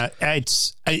basis. Yeah,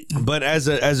 but as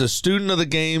a student of the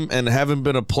game and having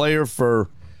been a player for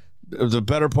the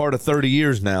better part of 30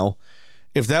 years now.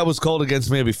 If that was called against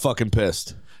me, I'd be fucking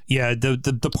pissed. Yeah,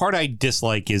 the part I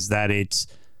dislike is that it's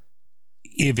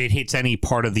if it hits any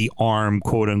part of the arm,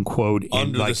 quote unquote,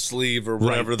 under like, the sleeve or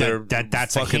whatever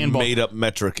that's fucking a handball. made up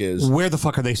metric is. Where the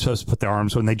fuck are they supposed to put their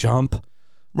arms when they jump?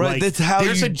 Right, Like, that's how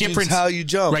there's you. a difference. It's how you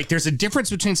jump. Right, there's a difference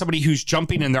between somebody who's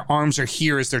jumping and their arms are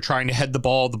here as they're trying to head the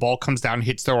ball comes down and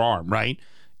hits their arm, right?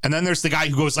 And then there's the guy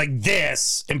who goes like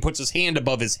this and puts his hand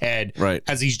above his head right.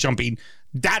 as he's jumping.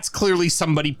 That's clearly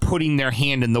somebody putting their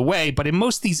hand in the way. But in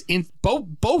most of these,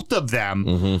 both of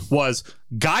them was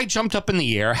guy jumped up in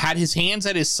the air, had his hands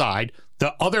at his side.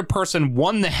 The other person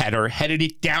won the header, headed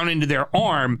it down into their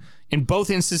arm. In both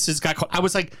instances, got caught. I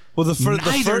was like, well, the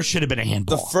first should have been a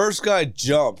handball. The first guy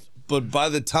jumped, but by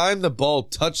the time the ball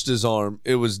touched his arm,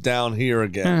 it was down here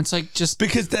again. And it's like just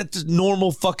because that's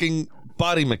normal fucking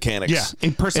body mechanics.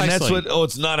 Yeah, precisely. And that's what. Oh,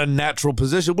 it's not a natural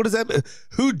position. What does that mean?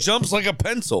 Who jumps like a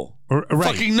pencil? Right.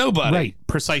 Fucking nobody. Right.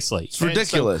 Precisely. It's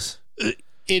ridiculous. So,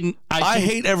 I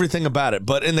hate everything about it,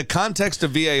 but in the context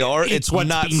of VAR, it's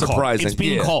not surprising. It's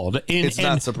being called. It's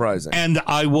not surprising. And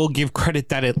I will give credit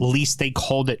that at least they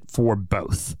called it for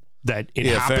both. That it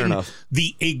happened. Fair enough.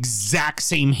 The exact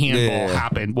same handball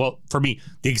happened. Well, for me,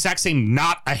 the exact same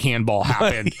not a handball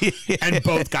happened, and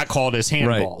both got called as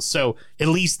handballs. Right. So at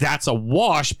least that's a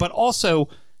wash. But also,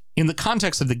 in the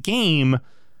context of the game,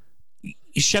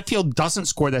 Sheffield doesn't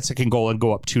score that second goal and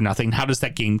go up 2-0. How does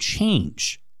that game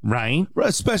change? Right,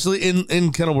 especially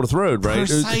in Kenilworth Road, right?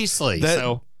 Precisely.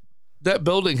 That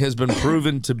building has been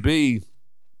proven to be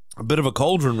a bit of a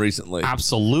cauldron recently.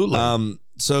 Absolutely.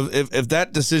 So if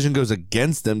that decision goes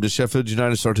against them, does Sheffield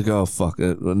United start to go, oh, fuck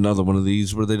it, another one of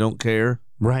these where they don't care?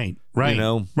 Right. You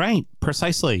know? Right,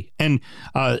 precisely. And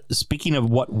speaking of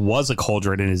what was a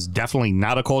cauldron and is definitely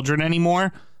not a cauldron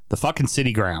anymore, the fucking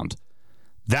City Ground.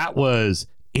 That was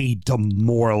a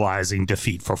demoralizing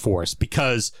defeat for Forest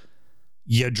because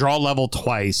you draw level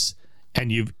twice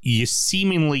and you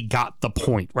seemingly got the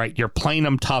point, right? You're playing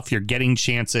them tough, you're getting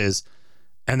chances,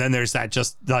 and then there's that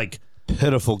just like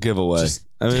pitiful giveaway.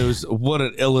 It was what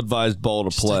an ill-advised ball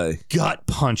to play. Gut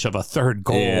punch of a third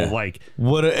goal. Yeah.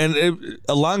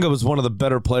 Alanga was one of the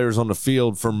better players on the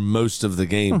field for most of the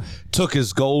game. Took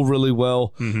his goal really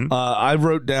well. Mm-hmm. I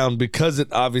wrote down because it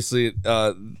obviously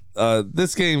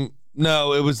this game.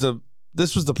 No,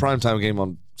 this was the primetime game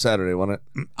on Saturday, wasn't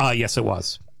it? Yes, it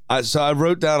was. So I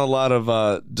wrote down a lot of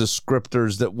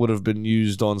descriptors that would have been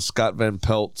used on Scott Van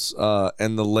Pelt's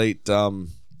and the late who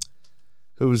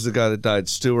was the guy that died?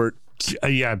 Stewart.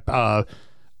 What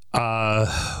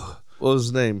was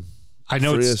his name? I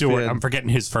know it's Stewart. I'm forgetting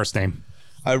his first name.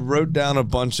 I wrote down a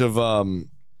bunch of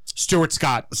Stuart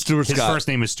Scott. His first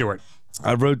name is Stewart.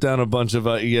 I wrote down a bunch of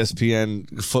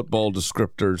ESPN football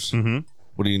descriptors. Mm-hmm.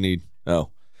 What do you need?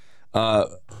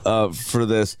 For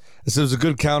this. It says it was a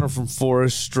good counter from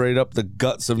Forrest, straight up the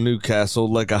guts of Newcastle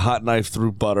like a hot knife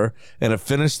through butter, and a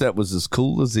finish that was as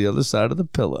cool as the other side of the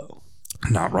pillow.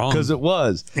 Not wrong. Because it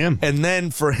was. Yeah. And then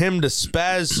for him to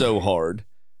spaz so hard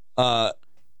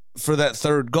for that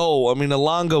third goal, I mean,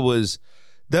 Alanga was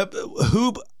that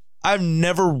who I've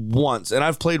never once, and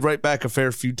I've played right back a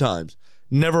fair few times,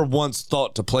 never once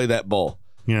thought to play that ball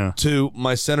to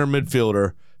my center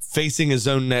midfielder facing his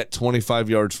own net 25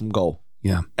 yards from goal.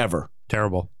 Yeah. Ever.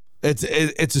 Terrible. It's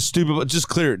a stupid. Just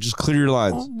clear it. Just clear your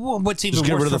lines. Well, what's even just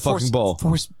get rid of the fucking ball.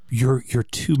 Your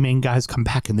two main guys come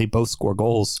back and they both score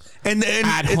goals. And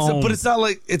at home. But it's not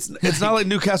like it's not like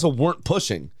Newcastle weren't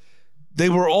pushing. They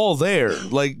were all there.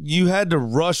 Like you had to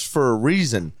rush for a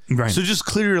reason. Right. So just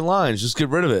clear your lines. Just get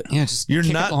rid of it. Yeah. You're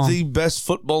not the best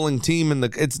footballing team in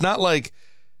the. It's not like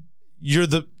you're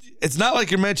the. It's not like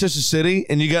you're Manchester City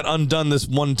and you got undone this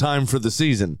one time for the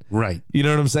season. Right. You know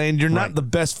what I'm saying? You're not the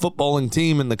best footballing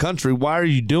team in the country. Why are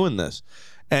you doing this?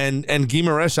 And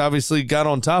Guimaraes obviously got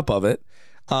on top of it.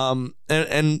 And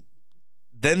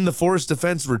then the Forest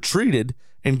defense retreated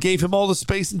and gave him all the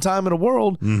space and time in the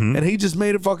world, and he just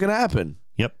made it fucking happen.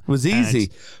 Yep. It was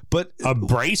easy. But a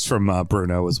brace from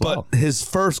Bruno as well. But his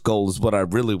first goal is what I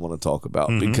really want to talk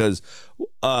about because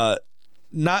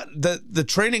not the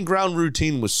training ground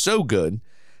routine was so good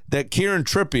that Kieran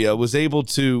Trippier was able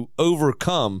to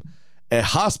overcome a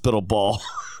hospital ball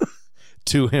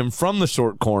to him from the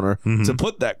short corner to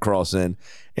put that cross in.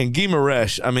 And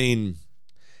Guimaraes, I mean,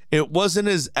 it wasn't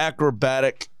as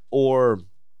acrobatic or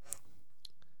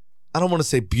I don't want to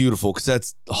say beautiful because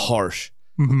that's harsh.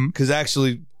 Because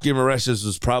actually Guimaraes'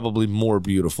 was probably more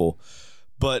beautiful.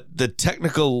 But the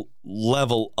technical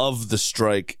level of the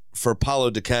strike for Paulo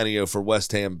Di Canio for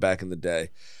West Ham back in the day,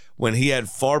 when he had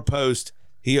far post,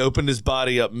 he opened his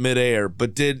body up midair,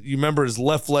 but you remember his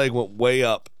left leg went way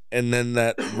up and then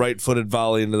that right-footed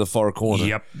volley into the far corner.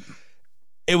 Yep.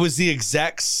 It was the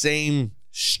exact same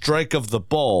strike of the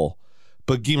ball,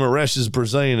 but Guimarães is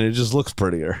Brazilian and it just looks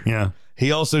prettier. Yeah.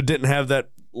 He also didn't have that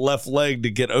left leg to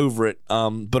get over it,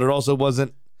 but it also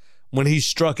wasn't, when he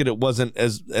struck it, it wasn't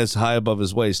as high above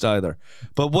his waist either.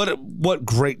 But what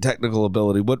great technical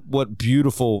ability, what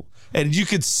beautiful, and you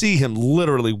could see him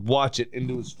literally watch it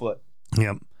into his foot.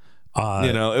 Yep.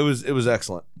 It was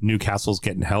excellent. Newcastle's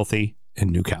getting healthy,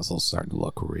 and Newcastle's starting to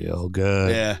look real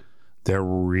good. Yeah. They're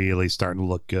really starting to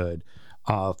look good.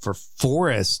 For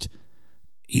Forrest,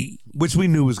 Which we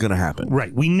knew was going to happen.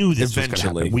 Right. We knew this was Eventually.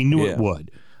 going to happen. We knew it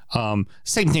would.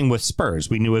 Same thing with Spurs.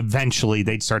 We knew eventually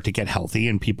they'd start to get healthy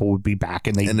and people would be back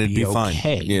and they'd be fine.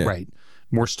 okay. Yeah. Right.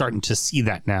 We're starting to see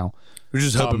that now. We're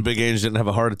just hoping Big Ange didn't have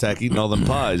a heart attack eating all them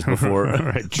pies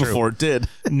before before it did.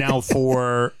 Now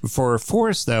for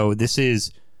Forrest, though, this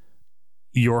is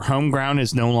your home ground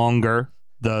is no longer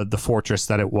the fortress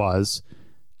that it was.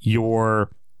 You're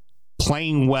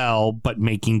playing well but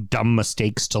making dumb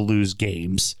mistakes to lose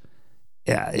games.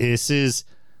 Yeah, this is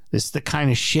the kind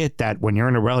of shit that when you're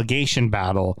in a relegation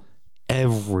battle,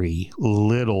 every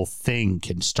little thing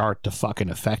can start to fucking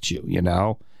affect you, you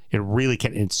know? It really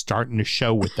can. It's starting to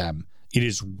show with them. It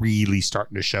is really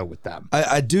starting to show with them.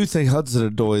 I do think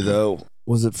Hudson-Odoi, though,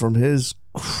 was it from his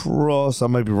cross? I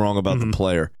might be wrong about the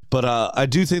player. But I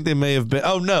do think they may have been.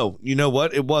 Oh, no. You know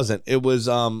what? It wasn't. It was,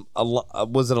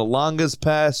 was it Alonga's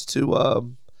pass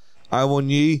to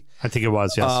Iwonyi? I think it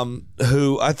was, yes.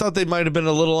 Who I thought they might have been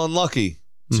a little unlucky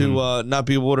to not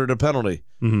be awarded a penalty.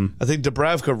 I think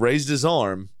Dubravka raised his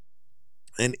arm,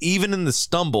 and even in the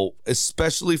stumble,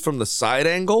 especially from the side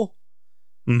angle,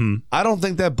 I don't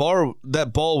think that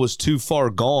ball was too far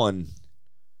gone.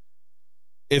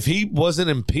 If he wasn't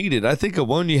impeded, I think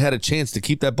Iwonyi had a chance to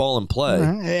keep that ball in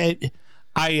play.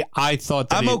 I thought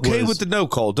that I'm okay with the no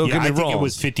call. Don't get me wrong. I think it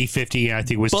was 50-50, and I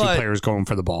think it was two players going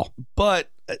for the ball. But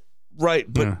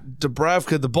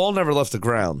Dubravka, the ball never left the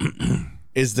ground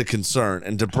is the concern.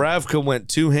 And Dubravka went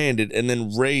two-handed and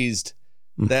then raised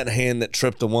that hand that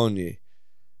tripped Iwonyi.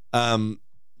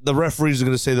 The referees are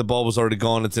going to say the ball was already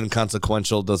gone. It's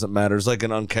inconsequential. It doesn't matter. It's like an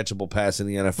uncatchable pass in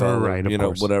the NFL. Right, of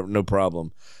course. Whatever, no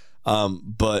problem.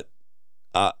 But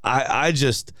I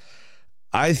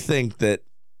think that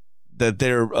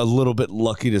they're a little bit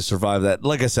lucky to survive that.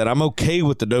 Like I said, I'm okay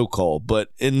with the no call,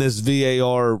 but in this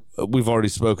VAR, we've already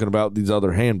spoken about these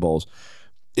other handballs.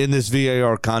 In this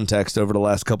VAR context over the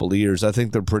last couple of years, I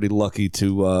think they're pretty lucky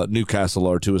to Newcastle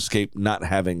are to escape not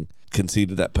having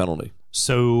conceded that penalty.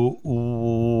 So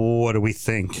what do we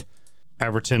think?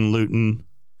 Everton, Luton,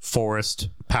 Forest,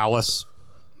 Palace.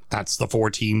 That's the 4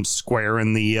 teams square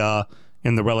in the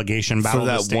relegation battle for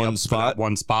that one spot.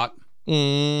 One spot.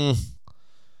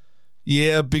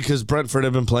 Yeah, because Brentford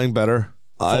have been playing better.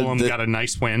 Fulham got a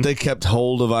nice win. They kept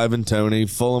hold of Ivan Toney.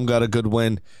 Fulham got a good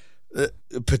win,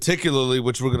 particularly,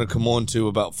 which we're going to come on to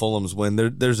about Fulham's win.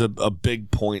 There's a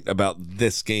big point about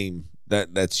this game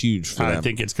that's huge for them. I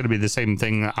think it's going to be the same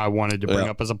thing I wanted to bring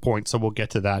up as a point, so we'll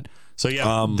get to that. So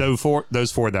yeah, those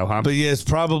four though, huh? But yeah, it's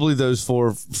probably those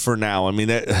four for now. I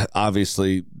mean,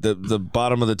 obviously the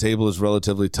bottom of the table is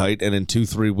relatively tight, and in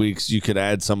 2-3 weeks you could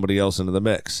add somebody else into the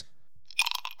mix.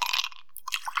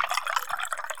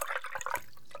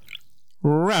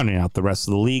 Rounding out the rest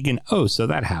of the league, and so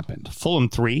that happened. Fulham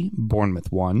 3,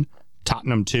 Bournemouth 1,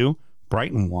 Tottenham 2,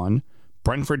 Brighton 1,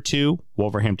 Brentford 2,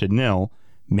 Wolverhampton 0,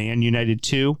 Man United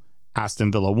 2,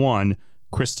 Aston Villa 1,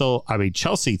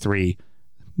 Chelsea 3,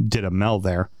 did a mel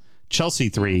there. Chelsea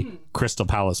 3, Crystal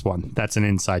Palace 1. That's an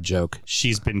inside joke.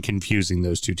 She's been confusing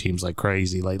those two teams like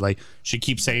crazy lately. She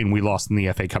keeps saying we lost in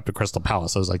the FA Cup to Crystal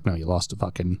Palace. I was like, no, you lost to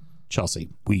fucking Chelsea.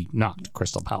 We knocked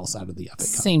Crystal Palace out of the FA Cup.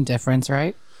 Same difference,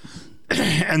 right?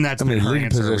 And that's been her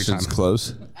answer every time.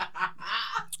 Close.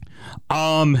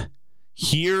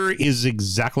 Here is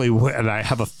exactly what, and I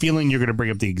have a feeling you're going to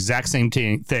bring up the exact same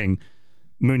thing.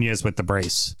 Munoz with the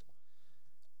brace.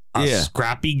 A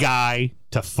scrappy guy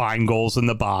to find goals in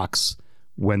the box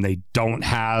when they don't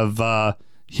have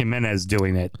Jimenez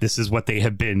doing it. This is what they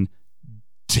have been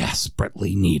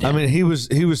desperately needed. I mean, he was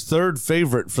third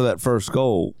favorite for that first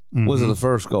goal. Was it the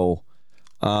first goal?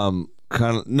 Bobby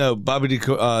De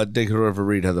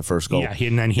Cordova-Reid had the first goal. Yeah,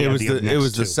 and then it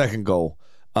was the second goal,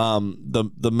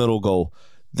 the middle goal.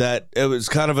 That it was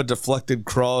kind of a deflected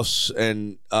cross,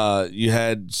 and you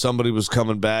had somebody was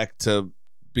coming back to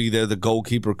be there. The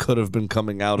goalkeeper could have been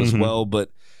coming out as well,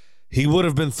 but he would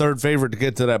have been third favorite to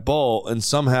get to that ball, and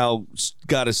somehow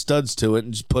got his studs to it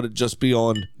and just put it just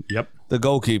beyond the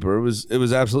goalkeeper. It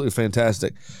was absolutely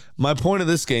fantastic. My point of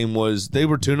this game was they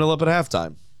were 2-0 up at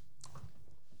halftime.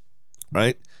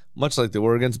 Right? much like they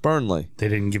were against Burnley. They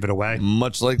didn't give it away.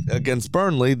 Much like against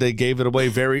Burnley, they gave it away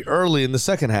very early in the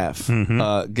second half.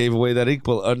 Gave away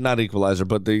that not equalizer,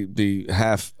 but the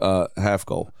half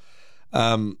goal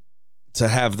to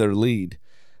have their lead.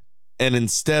 And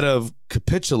instead of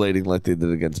capitulating like they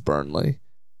did against Burnley,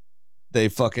 they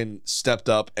fucking stepped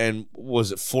up and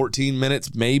was it 14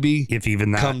 minutes maybe? If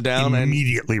even that, come down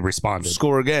immediately responded.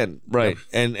 Score again. Right.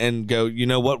 Yep. And go, you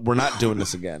know what? We're not doing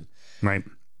this again. Right.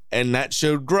 And that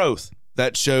showed growth.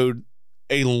 That showed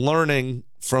a learning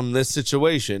from this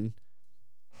situation.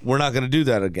 We're not going to do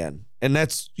that again. And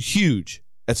that's huge.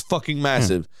 That's fucking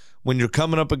massive. When you're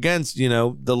coming up against,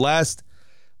 the last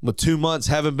 2 months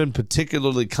haven't been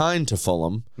particularly kind to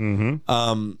Fulham.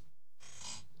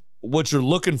 What you're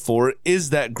looking for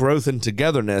is that growth and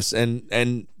togetherness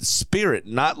and spirit,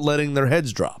 not letting their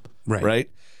heads drop. Right?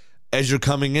 As you're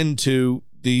coming into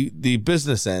the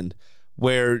business end,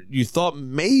 where you thought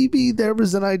maybe there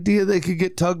was an idea they could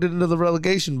get tugged into the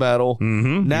relegation battle.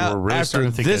 Now, really after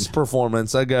this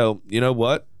performance, I go, you know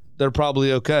what? They're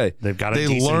probably okay. They've got a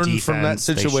decent learned defense. From that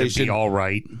situation. They should be all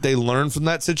right. They learned from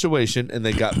that situation, and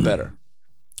they got better.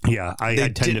 Yeah, I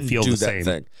tend to feel the same.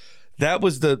 Thing. That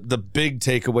was the big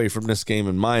takeaway from this game,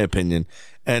 in my opinion.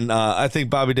 And I think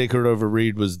Bobby De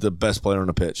Cordova-Reid was the best player on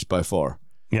the pitch by far.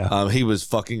 Yeah. He was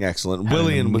fucking excellent.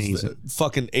 Willian was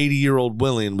fucking 80-year-old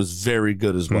Willian was very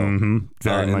good as well.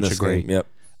 Very much agree. Game. Yep.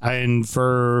 And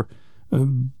for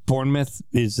Bournemouth,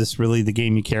 is this really the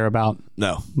game you care about?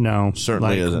 No,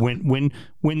 certainly isn't.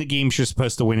 When the games you're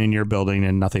supposed to win in your building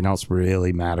and nothing else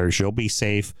really matters, you'll be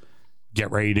safe.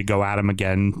 Get ready to go at them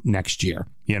again next year.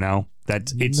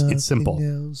 That's it's simple.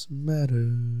 Nothing else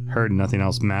matters. Heard nothing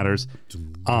else matters.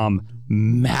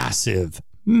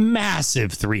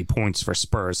 Massive 3 points for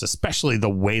Spurs, especially the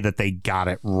way that they got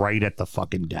it right at the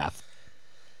fucking death.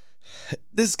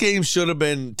 This game should have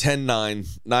been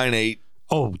 10-9, 9-8.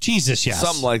 Oh, Jesus, yes.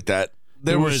 Something like that.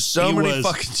 There were so many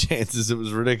fucking chances. It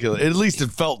was ridiculous. At least it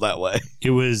felt that way.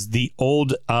 It was the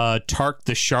old Tark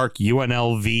the Shark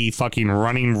UNLV fucking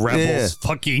running Rebels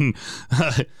fucking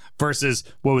versus,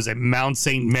 what was it, Mount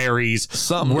St. Mary's.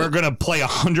 We're going to play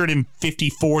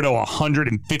 154 to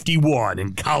 151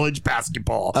 in college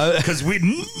basketball because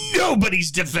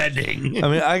nobody's defending. I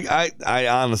mean, I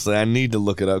honestly, I need to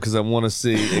look it up because I want to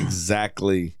see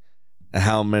exactly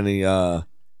how many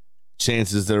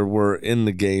chances there were in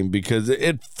the game, because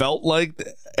it felt like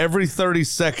every 30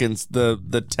 seconds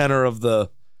the tenor of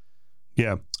the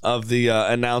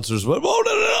announcers went,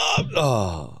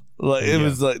 it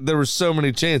was like there were so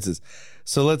many chances.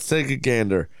 So let's take a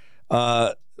gander.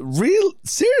 Seriously?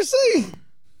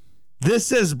 This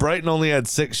says Brighton only had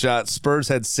 6 shots, Spurs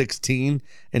had 16,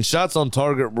 and shots on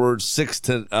target were 6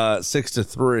 to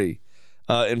 3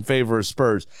 in favor of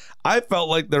Spurs. I felt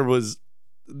like there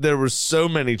were so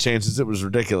many chances, it was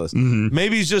ridiculous.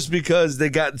 Maybe it's just because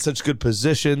they got in such good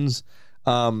positions,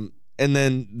 and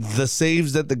then the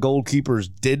saves that the goalkeepers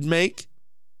did make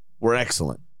were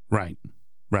excellent. Right.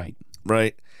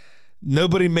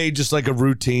 Nobody made just like a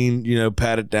routine,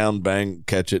 pat it down, bang,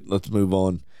 catch it, let's move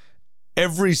on.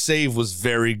 Every save was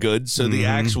very good, so the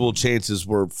actual chances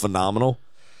were phenomenal.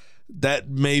 That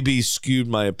maybe skewed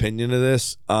my opinion of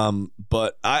this,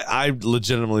 but I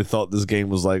legitimately thought this game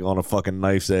was like on a fucking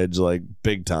knife's edge, like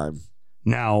big time.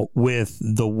 Now, with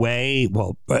the way,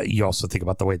 you also think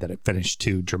about the way that it finished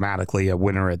too dramatically, a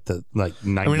winner at the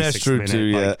 96th that's true minute, too.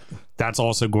 Yeah, that's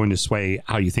also going to sway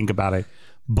how you think about it.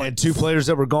 But and 2 players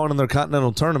that were gone in their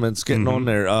continental tournaments getting on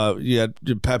there. You had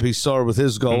Papi Sarr with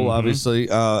his goal, obviously,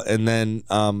 and then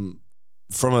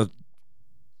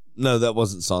that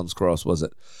wasn't Son's cross, was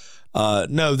it?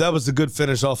 No, that was the good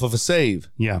finish off of a save.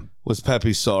 Yeah, was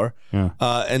Papi Sarr. Yeah,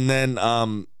 and then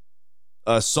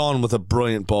Son with a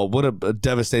brilliant ball. What a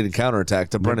devastating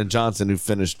counterattack to Brennan Johnson, who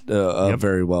finished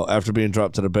very well after being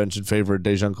dropped to the bench in favor of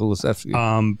Dejan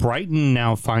Kulusevski. Brighton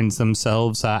now finds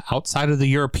themselves outside of the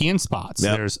European spots.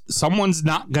 Someone's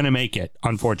not going to make it,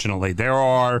 unfortunately. There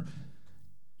are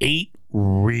 8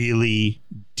 really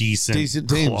decent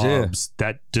teams, clubs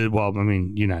that did well. I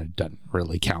mean, United doesn't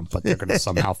really count, but they're going to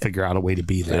somehow figure out a way to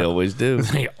be there. They always do.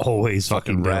 They always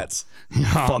fucking rats.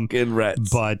 Fucking rats.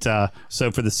 But so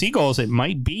for the Seagulls, it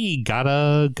might be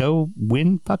gotta go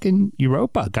win fucking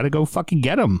Europa. Gotta go fucking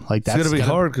get them. Like that's gonna be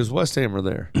hard because West Ham are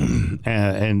there,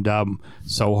 and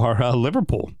so are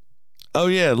Liverpool. Oh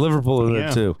yeah, Liverpool are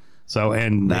there too. So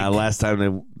last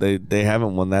time they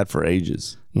haven't won that for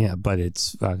ages. Yeah, but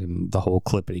it's fucking the whole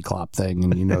clippity clop thing,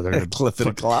 and they're gonna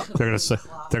clippity clop. They're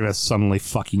gonna suddenly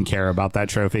fucking care about that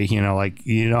trophy.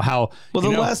 How. Well, the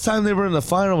last time they were in the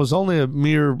final was only a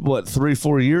mere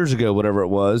 3-4 years ago, whatever it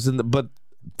was, but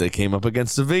they came up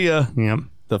against Sevilla. Yeah.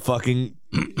 the fucking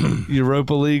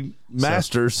Europa League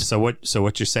Masters. So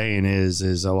what you're saying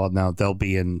is oh well, now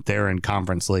they're in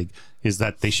Conference League. Is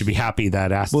that they should be happy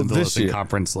that Aston Villa's in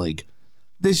Conference League?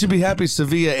 They should be happy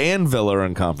Sevilla and Villa are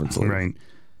in Conference League. Right.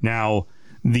 Now,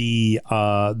 the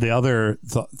other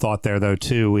thought there, though,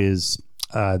 too, is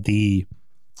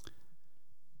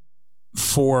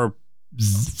for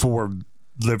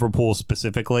Liverpool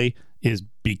specifically, is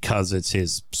because it's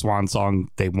his swan song.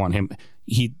 They want him.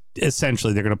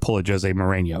 Essentially, they're going to pull a Jose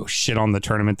Mourinho, shit on the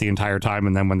tournament the entire time,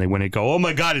 and then when they win it, go, oh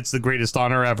my God, it's the greatest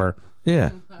honor ever.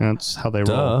 Yeah. That's how they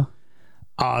roll.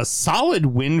 Solid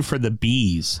win for the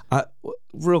Bees.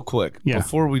 Real quick,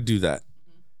 before we do that,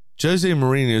 Jose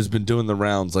Mourinho has been doing the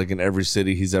rounds like in every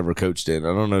city he's ever coached in. I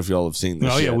don't know if y'all have seen this.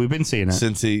 Oh, yeah, we've been seeing it.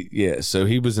 Since so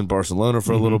he was in Barcelona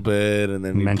for a little bit, and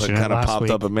then he kind of popped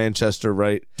up in Manchester,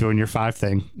 right? Doing your 5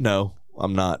 thing. No,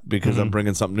 I'm not, because I'm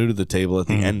bringing something new to the table at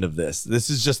the end of this. This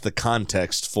is just the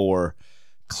context for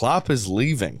Klopp is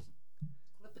leaving.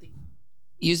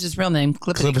 Use his real name,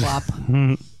 Clippity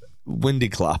Klopp. Windy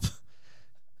Klopp.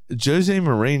 Jose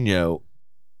Mourinho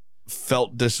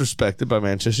felt disrespected by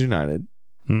Manchester United.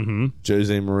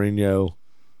 Jose Mourinho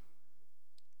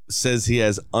says he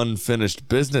has unfinished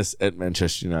business at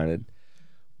Manchester United.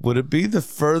 Would it be the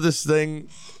furthest thing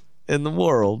in the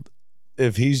world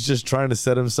if he's just trying to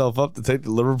set himself up to take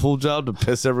the Liverpool job to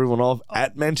piss everyone off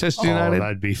at Manchester United?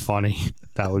 That'd be funny.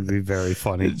 That would be very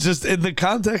funny. Just in the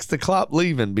context of Klopp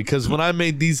leaving, because when I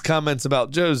made these comments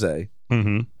about Jose,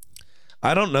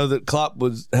 I don't know that Klopp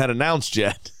had announced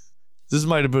yet. This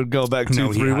might have been going back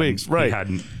 2-3 weeks. Right. He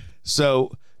hadn't.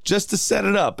 So just to set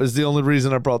it up is the only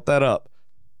reason I brought that up.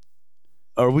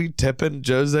 Are we tipping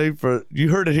Jose for... You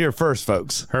heard it here first,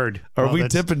 folks. Heard. Are we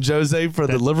tipping Jose for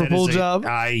the Liverpool job?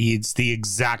 It's the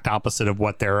exact opposite of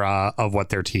what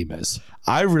their team is.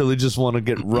 I really just want to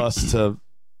get Russ to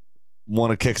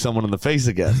want to kick someone in the face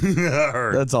again.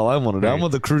 That's all I want to do. Right.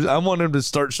 I want him to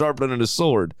start sharpening his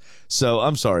sword. So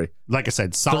I'm sorry. Like I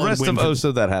said, solid the rest win of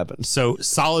so that happened. So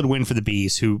solid win for the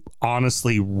Bees, who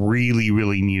honestly really,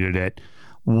 really needed it.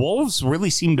 Wolves really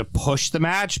seemed to push the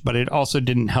match, but it also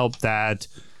didn't help that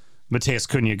Mateus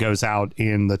Cunha goes out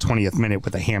in the 20th minute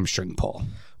with a hamstring pull.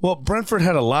 Well, Brentford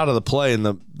had a lot of the play in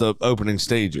the opening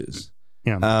stages.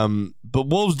 Yeah. But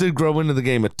Wolves did grow into the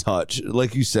game a touch.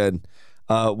 Like you said,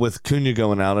 with Cunha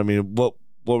going out, I mean, what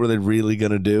were they really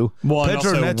going to do? Well,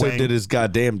 Pedro Neto did his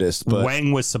goddamnedest. But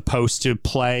Wang was supposed to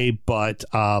play, but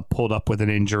pulled up with an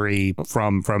injury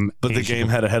from. But the game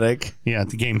had a headache. Yeah,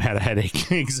 the game had a headache.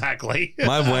 Exactly.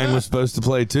 My Wang was supposed to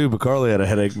play too, but Carly had a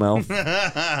headache, Mel.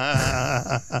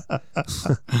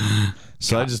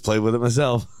 So I just played with it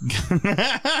myself.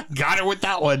 Got her with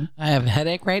that one. I have a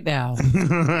headache right now. He's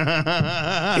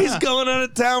going out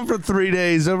of town for 3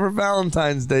 days over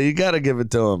Valentine's Day. You got to give it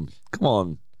to him. Come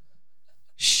on.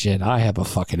 Shit, I have a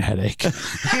fucking headache.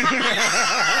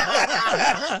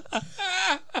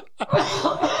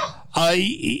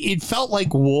 It felt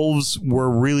like Wolves were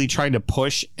really trying to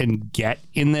push and get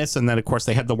in this, and then of course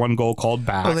they had the one goal called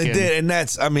back. Well, they did, and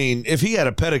that's, I mean, if he had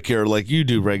a pedicure like you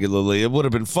do regularly, it would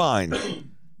have been fine.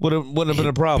 Wouldn't have been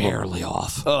a problem. Barely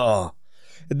off. Oh,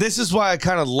 this is why I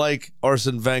kind of like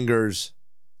Arsene Wenger's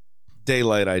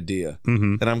daylight idea,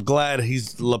 and I'm glad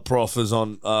La Prof is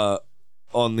on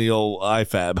the old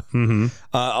IFAB.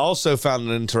 I also found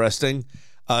it interesting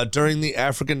during the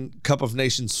African Cup of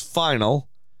Nations final.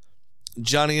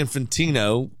 Johnny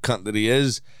Infantino, cunt that he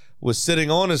is, was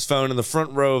sitting on his phone in the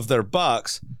front row of their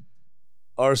box.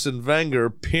 Arsene Wenger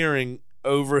peering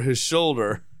over his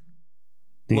shoulder,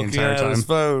 looking at his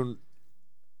phone,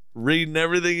 reading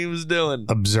everything he was doing.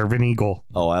 Observant eagle.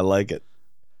 Oh, I like it.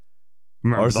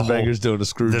 Arsene Wenger's doing a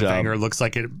screw job. Wenger looks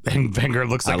like it, and Wenger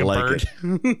looks like a bird.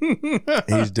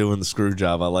 He's doing the screw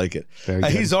job. I like it.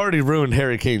 He's already ruined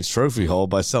Harry Kane's trophy haul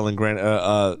by selling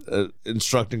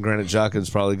instructing Granit Xhaka. It's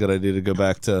probably a good idea to go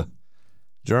back to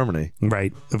Germany.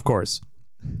 Right, of course.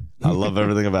 I love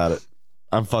everything about it.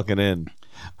 I'm fucking in.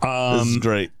 This is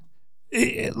great.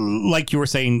 Like you were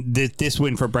saying, this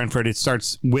win for Brentford, it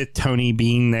starts with Tony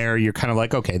being there. You're kind of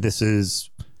like, okay,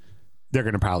 they're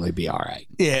going to probably be all right.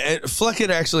 Yeah,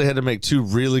 Fleckett actually had to make 2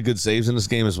 really good saves in this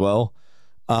game as well.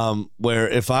 Where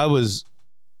if I was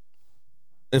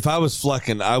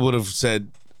Flecken, I would have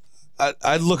said,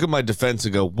 I'd look at my defense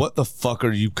and go, what the fuck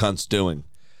are you cunts doing?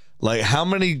 Like, how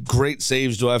many great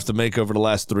saves do I have to make over the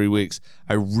last 3 weeks?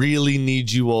 I really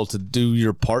need you all to do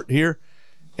your part here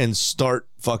and start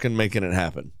fucking making it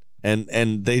happen.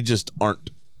 And they just aren't.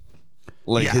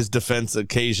 Like, his defense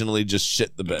occasionally just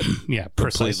shit the bed. Yeah,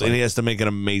 precisely. And he has to make an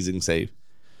amazing save.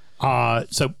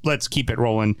 So let's keep it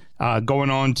rolling. Going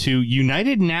on to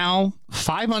United now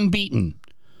 5 unbeaten.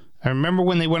 I remember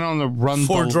when they went on the run.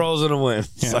 4 draws and a win.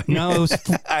 Yeah. No, it was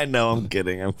I know. I'm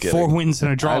kidding. 4 wins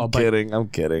and a draw. I'm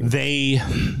kidding.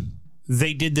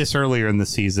 They did this earlier in the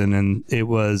season, and it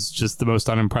was just the most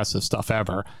unimpressive stuff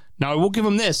ever. Now, I will give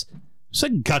them this. It's a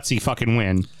gutsy fucking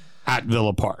win at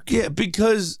Villa Park. Yeah,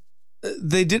 because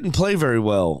they didn't play very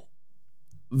well.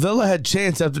 Villa had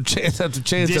chance after chance after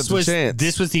chance This after chance.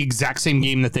 This was the exact same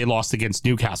game that they lost against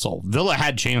Newcastle. Villa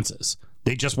had chances.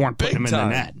 They just weren't putting them in the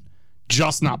net.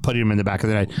 Just not putting them in the back of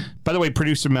the net. By the way,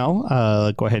 producer Mel,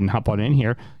 go ahead and hop on in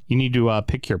here. You need to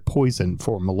pick your poison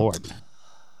for Malort.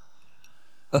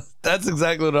 That's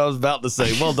exactly what I was about to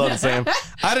say. Well done, Sam.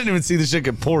 I didn't even see the shit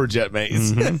get poured yet, mate.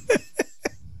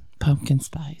 Pumpkin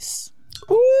spice.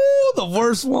 Ooh, the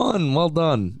worst one. Well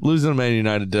done. Losing to Man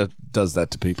United does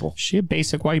that to people. She a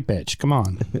basic white bitch. Come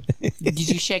on. Did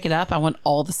you shake it up? I want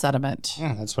all the sediment.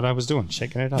 Yeah, that's what I was doing.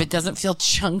 Shaking it up. If it doesn't feel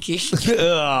chunky.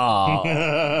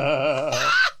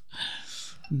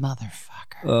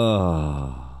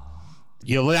 Motherfucker.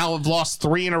 You now have lost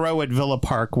 3 in a row at Villa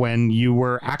Park when you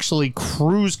were actually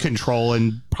cruise control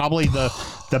and probably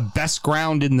the best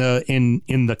ground in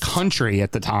the country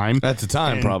at the time. At the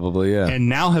time, probably, yeah. And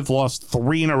now have lost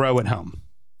 3 in a row at home.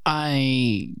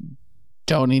 I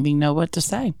don't even know what to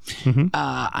say.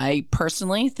 I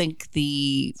personally think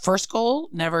the first goal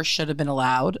never should have been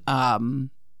allowed.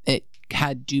 It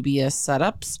had dubious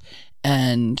setups,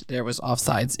 and there was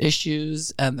offsides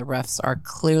issues, and the refs are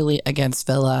clearly against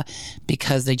Villa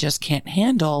because they just can't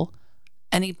handle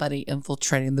anybody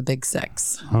infiltrating the Big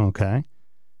Six. Okay.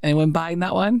 Anyone buying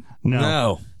that one?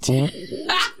 No.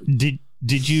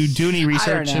 Did you do any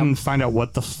research and find out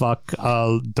what the fuck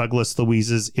Douglas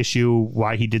Luiz's issue,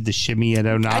 why he did the shimmy at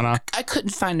Onana? I couldn't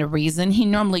find a reason. He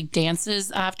normally dances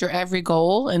after every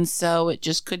goal, and so it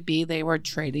just could be they were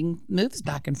trading moves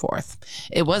back and forth.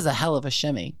 It was a hell of a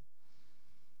shimmy.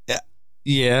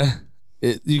 Yeah,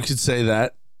 you could say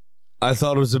that. I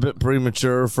thought it was a bit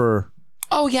premature for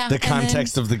the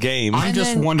context of the game. I'm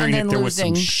just wondering if there was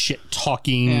some shit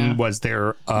talking. Yeah. Was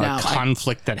there a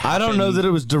conflict that happened? I don't know that it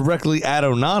was directly at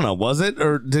Onana, was it?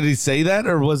 Or did he say that?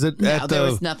 Or was it at there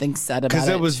was nothing said about it. Because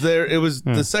it was there. It was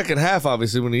the second half,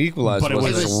 obviously, when he equalized. But it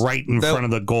was right in front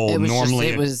of the goal.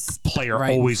 Normally, a player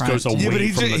always goes away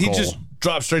from the goal. He just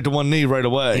dropped straight to one knee right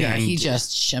away. Yeah, he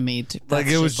just shimmied. Like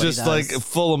it was just like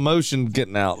full emotion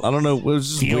getting out. I don't know. It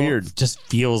was just weird. Just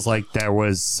feels like there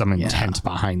was some intent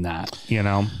behind that, you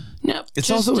know? No,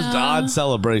 it's also an odd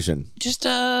celebration. Just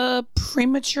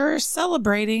premature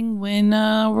celebrating when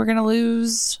we're going to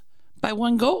lose by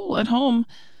 1 goal at home.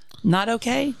 Not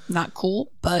okay, not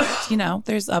cool, but, you know,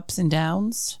 there's ups and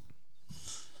downs.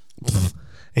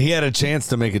 He had a chance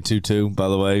to make it 2-2, by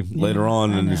the way, later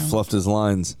on, and he fluffed his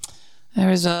lines. There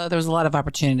was a lot of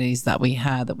opportunities that we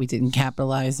had that we didn't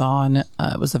capitalize on.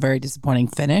 It was a very disappointing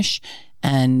finish.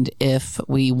 And if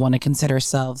we want to consider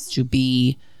ourselves to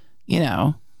be, you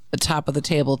know, a top of the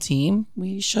table team,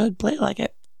 we should play like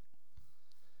it.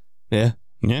 Yeah.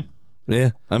 Yeah.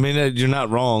 Yeah. I mean, you're not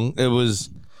wrong. It was...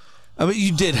 I mean,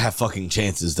 you did have fucking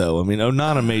chances, though. I mean,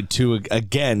 Onana made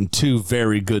 2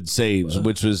 very good saves,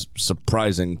 which was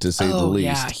surprising to say the least.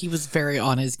 Yeah, he was very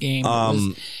on his game.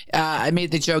 I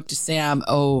made the joke to Sam,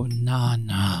 oh,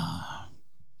 nah.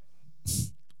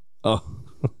 Oh,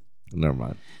 never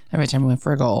mind. Every time we went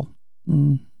for a goal.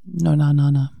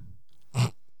 No.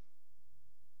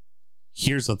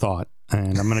 Here's a thought,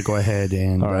 and I'm going to go ahead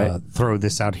and throw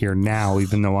this out here now,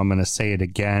 even though I'm going to say it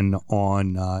again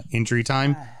on injury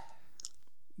time.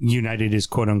 United is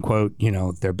quote unquote, you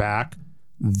know, they're back.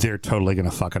 They're totally going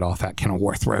to fuck it off at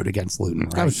Kenilworth Road against Luton,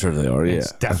 right? I'm sure they are. Yeah,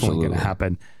 it's definitely going to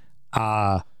happen.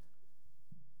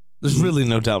 There's really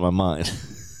no doubt in my mind.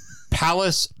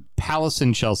 Palace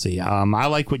and Chelsea. I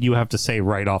like what you have to say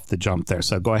right off the jump there.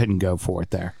 So go ahead and go for it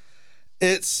there.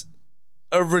 It's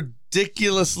a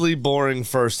ridiculously boring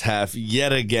first half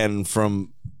yet again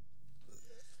from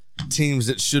teams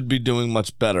that should be doing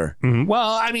much better. Mm-hmm.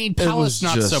 Well, I mean, Palace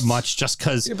not so much just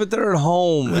because... Yeah, but they're at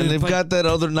home, and they've got that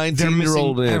other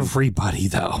 19-year-old in. Everybody,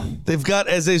 though. They've got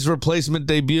Eze's replacement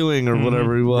debuting or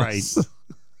whatever he was. Right.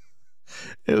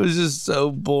 It was just so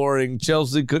boring.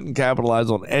 Chelsea couldn't capitalize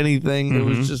on anything. It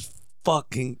was just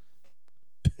fucking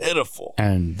pitiful.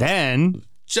 And then...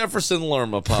 Jefferson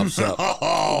Lerma pops up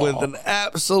with an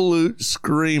absolute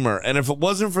screamer. And if it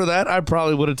wasn't for that, I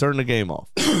probably would have turned the game off.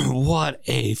 What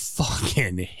a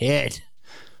fucking hit.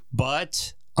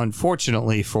 But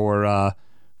unfortunately for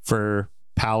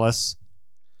Palace,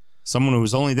 someone who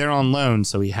was only there on loan,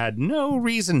 so he had no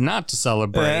reason not to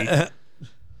celebrate.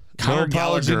 No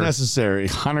apology necessary.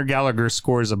 Conor Gallagher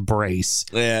scores a brace.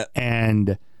 Yeah.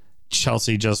 And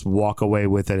Chelsea just walk away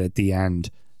with it at the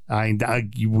end.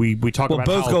 We talk Well, about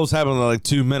both how, goals happened in like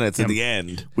 2 minutes at the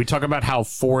end. We talk about how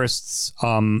Forrest's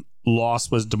loss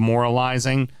was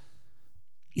demoralizing,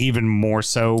 even more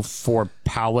so for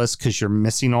Palace because you're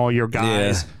missing all your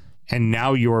guys, and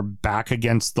now you're back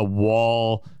against the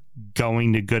wall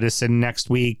going to Goodison next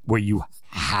week where you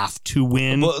have to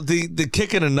win. Well, the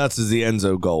kick in the nuts is the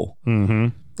Enzo goal. Mm-hmm.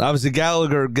 Obviously,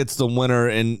 Gallagher gets the winner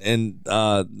in 90+1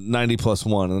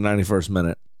 in the 91st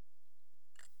minute.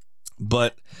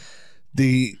 But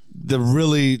the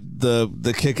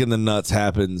kick in the nuts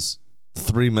happens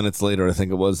 3 minutes later, I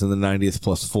think it was, in the 90th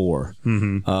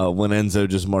 +4, when Enzo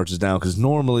just marches down. Because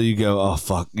normally you go, oh,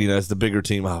 fuck, it's the bigger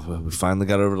team. Oh, we finally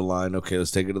got over the line. Okay,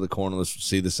 let's take it to the corner. Let's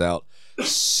see this out.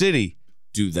 City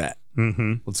do that.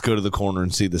 Let's go to the corner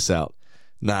and see this out.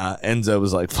 Nah, Enzo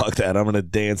was like, fuck that. I'm going to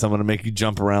dance. I'm going to make you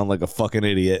jump around like a fucking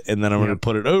idiot. And then I'm going to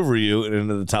put it over you and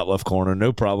into the top left corner.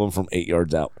 No problem, from 8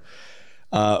 yards out.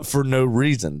 For no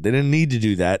reason. They didn't need to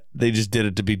do that. They just did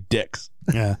it to be dicks.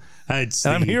 Yeah. And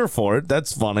I'm here for it.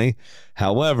 That's funny.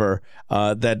 However,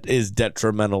 that is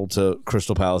detrimental to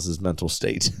Crystal Palace's mental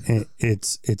state.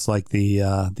 It's like the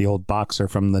old boxer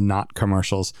from the Knot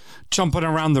commercials, jumping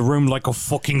around the room like a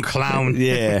fucking clown.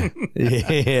 Yeah.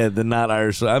 The Knot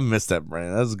Irish. I missed that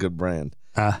brand. That was a good brand.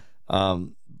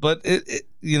 But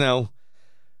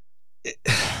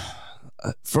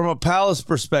from a Palace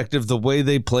perspective, the way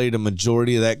they played a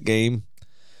majority of that game,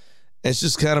 it's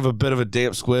just kind of a bit of a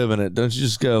damp squib in it. Don't you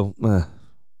just go,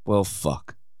 well,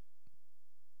 fuck.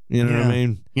 You know what I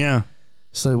mean? Yeah.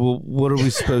 It's like, well, what are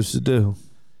we supposed to do?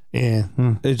 Yeah.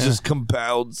 It just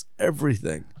compounds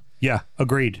everything. Yeah.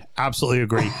 Agreed. Absolutely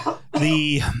agreed.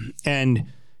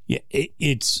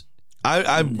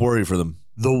 I worry for them.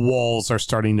 The walls are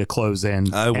starting to close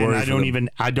in. I worry. I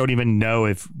don't even know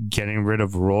if getting rid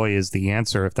of Roy is the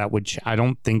answer. If that would, I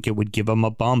don't think it would give them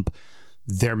a bump.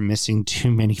 They're missing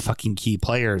too many fucking key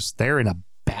players. They're in a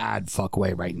bad fuck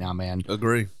way right now, man.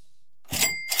 Agree.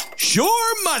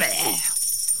 Sure money.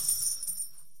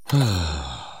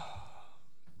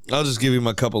 I'll just give you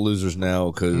my couple losers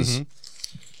now because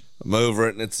I'm over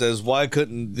it. And it says, why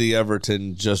couldn't the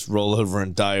Everton just roll over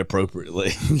and die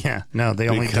appropriately? Yeah, no, they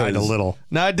only died a little.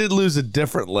 Now, I did lose a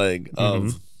different leg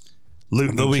of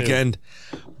the weekend,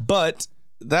 but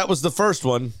that was the first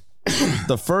one.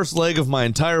 The first leg of my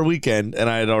entire weekend, and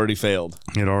I had already failed.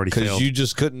 It already failed. Because you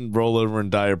just couldn't roll over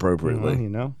and die appropriately.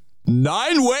 Well,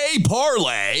 9-way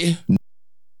parlay.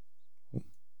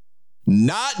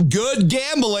 Not good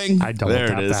gambling. I double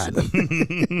tap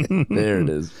that. There it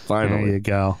is. Finally. There you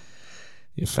go.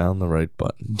 You found the right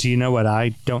button. Do you know what I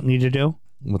don't need to do?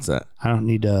 What's that? I don't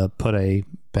need to put a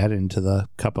bet into the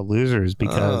Cup of Losers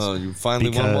because you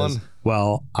finally won one.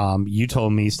 Well, you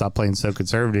told me stop playing so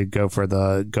conservative, go for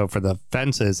the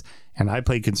fences, and I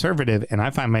played conservative, and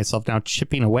I find myself now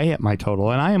chipping away at my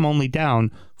total, and I am only down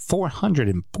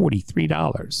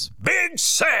 $443. Big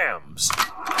Sam's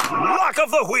Lock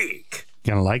of the Week.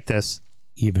 Gonna like this.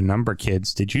 Even number,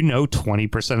 kids. Did you know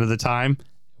 20% of the time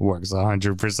works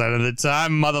 100% of the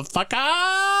time, motherfucker?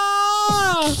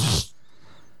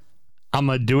 I'm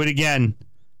gonna do it again.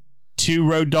 2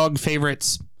 road dog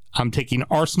favorites. I'm taking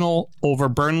Arsenal over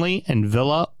Burnley and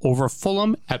Villa over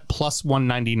Fulham at plus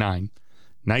 199.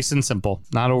 Nice and simple.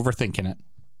 Not overthinking it.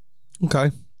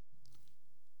 Okay.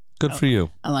 Good for you.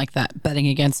 I like that. Betting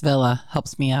against Villa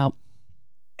helps me out.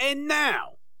 And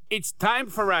now, it's time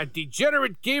for our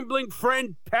degenerate gambling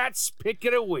friend Pat's Pick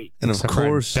of the Week. And of Except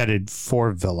course, I betted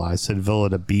for Villa. I said Villa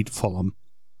to beat Fulham.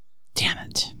 Damn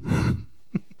it.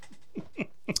 I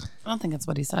don't think that's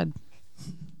what he said.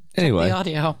 anyway. The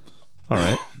audio. All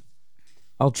right.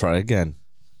 I'll try again.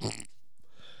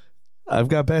 I've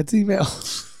got Pat's email.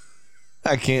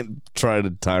 I can't try to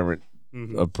time it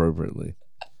appropriately.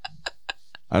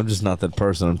 I'm just not that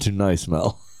person. I'm too nice,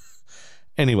 Mel.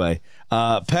 Anyway,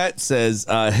 Pat says,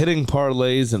 hitting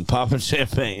parlays and popping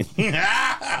champagne.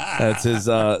 That's his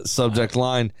subject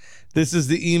line. This is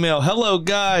the email. Hello,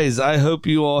 guys. I hope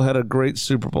you all had a great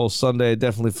Super Bowl Sunday. I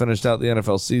definitely finished out the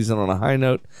NFL season on a high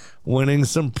note, winning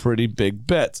some pretty big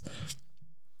bets.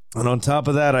 And on top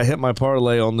of that, I hit my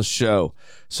parlay on the show.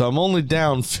 So I'm only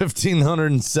down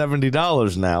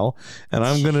 $1,570 now, and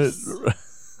I'm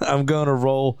gonna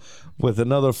roll with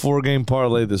another 4-game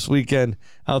parlay this weekend.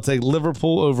 I'll take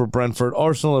Liverpool over Brentford,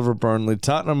 Arsenal over Burnley,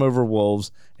 Tottenham over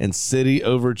Wolves, and City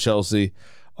over Chelsea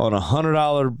on a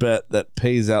 $100 bet that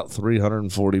pays out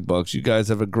 $340. You guys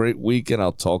have a great week, and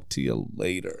I'll talk to you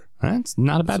later. That's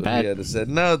not a bad bet. He had to say,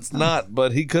 no, it's not,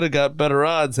 but he could have got better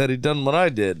odds had he done what I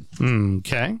did.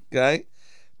 Okay. Okay?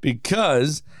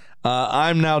 Because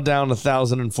I'm now down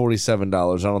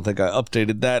 $1,047. I don't think I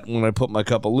updated that when I put my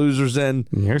cup of losers in.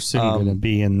 You're soon going to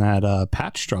be in that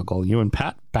Pat struggle. You and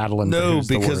Pat battling. No, who's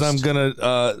the because I'm worst. going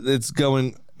to, it's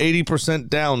going 80%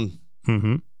 down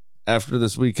after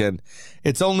this weekend.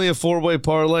 It's only a 4-way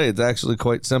parlay. It's actually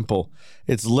quite simple.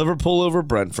 It's Liverpool over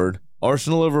Brentford,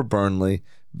 Arsenal over Burnley,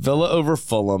 Villa over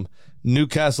Fulham,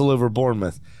 Newcastle over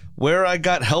Bournemouth. Where I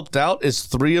got helped out is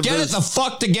 3 of Get those. it the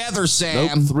fuck together,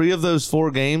 Sam. Nope, 3 of those 4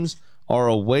 games are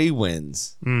away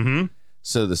wins. Mm-hmm.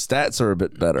 So the stats are a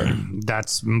bit better.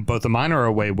 That's both of mine are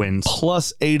away wins.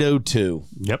 Plus 802.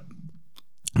 Yep.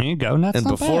 There you go. That's And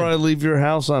not before bad. I leave your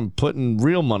house, I'm putting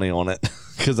real money on it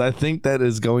because I think that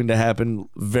is going to happen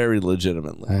very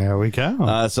legitimately. There we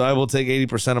go. So I will take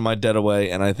 80% of my debt away,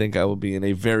 and I think I will be in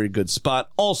a very good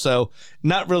spot. Also,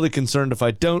 not really concerned if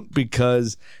I don't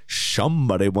because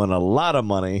somebody won a lot of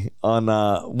money on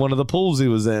one of the pools he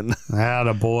was in.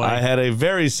 Atta boy. I had a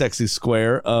very sexy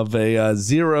square of a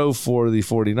 0 for the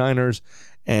 49ers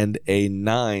and a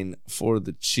 9 for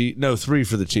the Chiefs. No, 3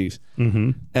 for the Chiefs.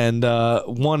 Mm-hmm. And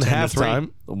one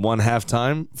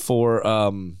halftime for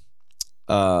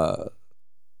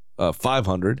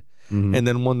 500, and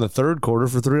then won the third quarter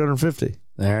for 350.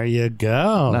 There you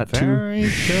go. Not Very too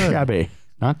good. shabby.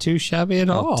 Not too shabby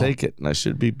at all. I'll take it, and I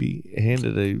should be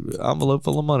handed a envelope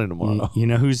full of money tomorrow. You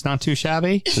know who's not too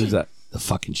shabby? Who's that? The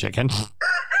fucking chicken.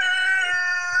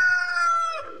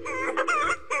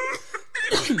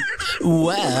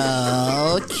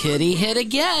 Well, Kitty hit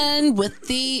again with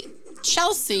the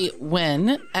Chelsea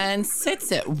win and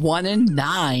sits at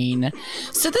 1-9.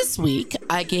 So this week,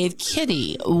 I gave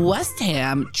Kitty West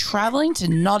Ham traveling to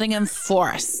Nottingham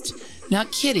Forest. Now,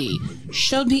 Kitty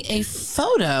showed me a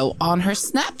photo on her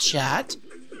Snapchat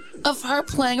of her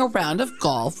playing a round of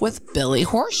golf with Billy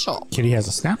Horschel Kitty has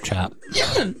a Snapchat.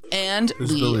 and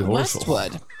Billy Lee Horschel?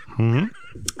 Westwood. Mm-hmm.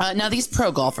 Now, these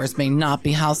pro golfers may not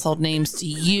be household names to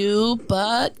you,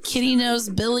 but Kitty knows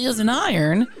Billy is an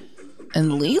iron,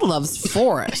 and Lee loves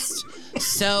Forest.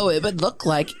 So it would look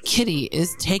like Kitty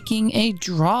is taking a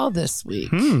draw this week.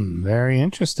 Very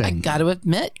interesting. I got to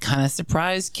admit, kind of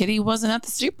surprised Kitty wasn't at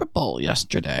the Super Bowl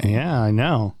yesterday. Yeah, I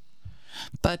know.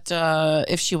 But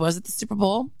if she was at the Super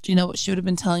Bowl, do you know what she would have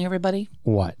been telling everybody?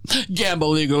 What?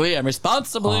 Gamble legally and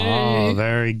responsibly. Oh,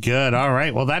 very good. All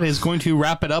right. Well, that is going to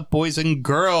wrap it up, boys and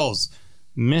girls.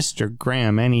 Mr.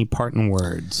 Graham, any parting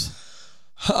words?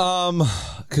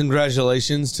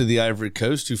 Congratulations to the Ivory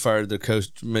Coast who fired their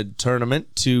coach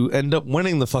mid-tournament to end up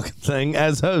winning the fucking thing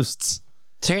as hosts.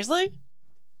 Seriously?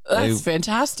 That's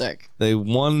fantastic. They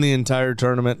won the entire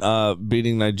tournament,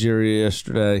 beating Nigeria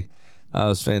yesterday. It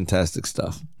was fantastic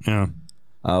stuff. Yeah.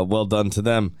 Well done to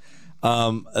them.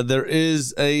 There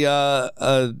is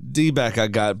a D-back I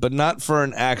got, but not for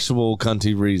an actual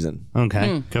cunty reason.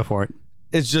 Okay. Go for it.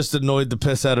 It's just annoyed the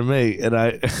piss out of me, and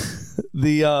I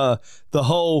the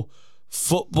whole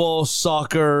football,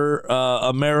 soccer,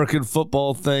 American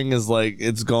football thing is like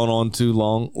it's gone on too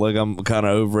long. Like I'm kind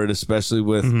of over it, especially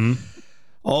with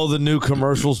all the new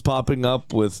commercials popping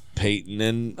up with Peyton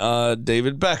and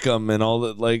David Beckham and all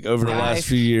that. Like over the last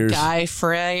few years, Guy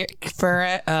Fieri,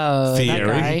 that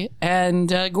guy, and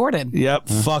Gordon. Yep,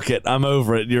 fuck it. I'm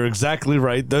over it. You're exactly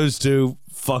right. Those two,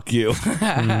 fuck you.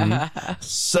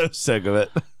 So sick of it.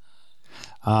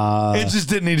 It just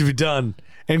didn't need to be done.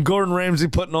 And Gordon Ramsay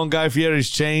putting on Guy Fieri's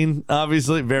chain,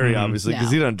 obviously, very obviously,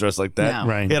 because he doesn't dress like that.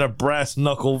 No. Right. He had a brass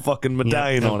knuckle fucking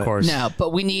medallion on of course. No,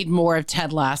 but we need more of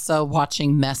Ted Lasso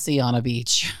watching Messi on a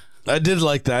beach. it. I did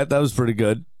like that. That was pretty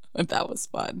good. That was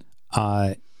fun.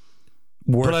 Worth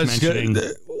But I mentioning.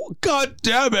 God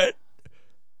damn it.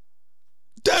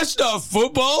 That's not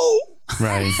football.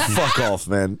 Right. Fuck off,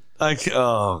 man. Like,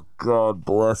 oh, God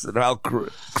bless it. How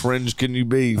cringe can you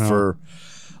be for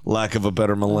lack of a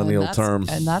better millennial term?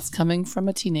 And that's coming from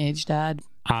a teenage dad.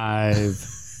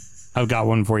 I've got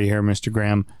one for you here, Mr.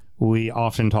 Graham. We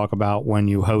often talk about when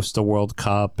you host a World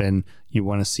Cup and you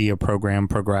want to see a program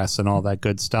progress and all that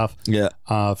good stuff. Yeah.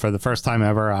 For the first time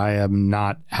ever, I am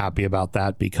not happy about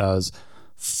that because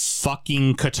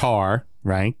fucking Qatar,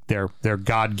 right? Their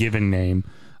God-given name,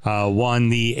 won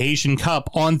the Asian Cup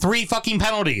on 3 fucking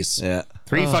penalties. Yeah.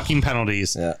 3 fucking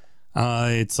penalties. Yeah.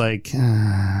 It's like,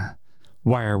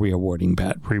 why are we rewarding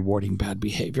bad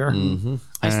behavior?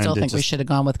 I still think we should have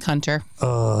gone with Kunter.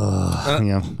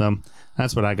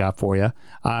 That's what I got for you.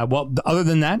 Well, other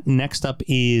than that, next up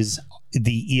is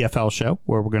the EFL show,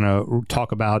 where we're going to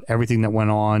talk about everything that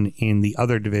went on in the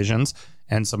other divisions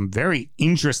and some very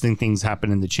interesting things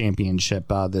happened in the championship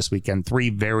this weekend. 3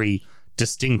 very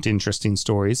distinct, interesting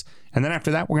stories. And then after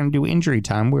that, we're going to do Injury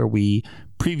Time, where we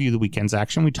preview the weekend's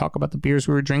action. We talk about the beers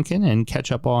we were drinking and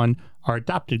catch up on our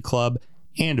adopted club,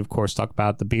 and of course, talk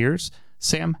about the beers.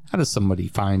 Sam, how does somebody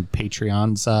find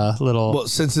Patreon's little Well,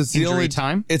 since it's the Injury only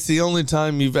Time? it's the only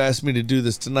time you've asked me to do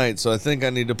this tonight, so I think I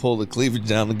need to pull the cleavage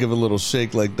down and give a little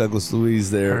shake like Douglas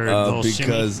Louise there, Or a little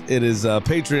because it is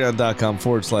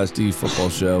patreon.com/D football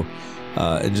show,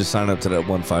 and just sign up to that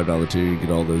 $5 tier. You get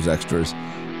all those extras.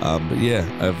 But yeah,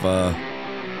 I've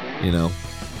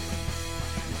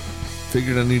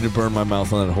figured I need to burn my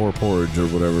mouth on that whore porridge or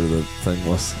whatever the thing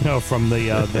was. No, from the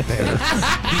bear.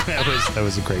 that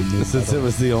was a great news. Since it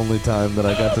was the only time that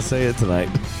I got to say it tonight.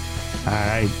 All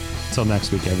right. Till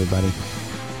next week, everybody.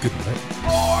 Good night.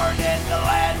 Born in the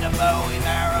land of Bowie,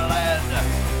 Maryland.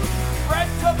 Bred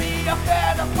to be a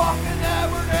fan of fucking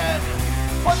Everton.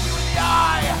 Punch you in the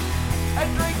eye and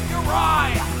drink your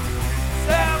rye.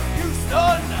 Sam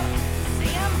Houston.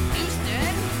 Sam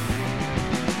Houston?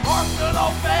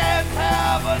 Arsenal fans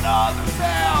have another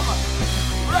Sam.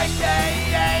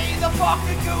 AKA the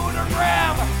fucking Gooner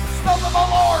Graham. Stump of a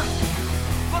lord.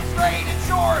 Look straight in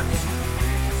shorts.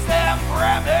 Sam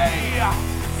Grammy.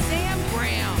 Sam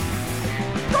Graham.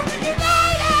 Brooklyn United!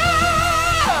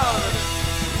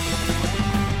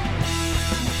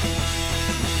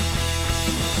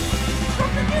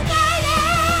 Brooklyn United!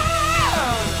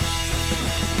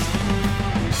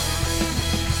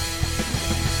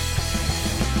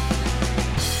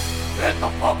 Hit the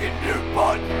fucking mute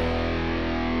button!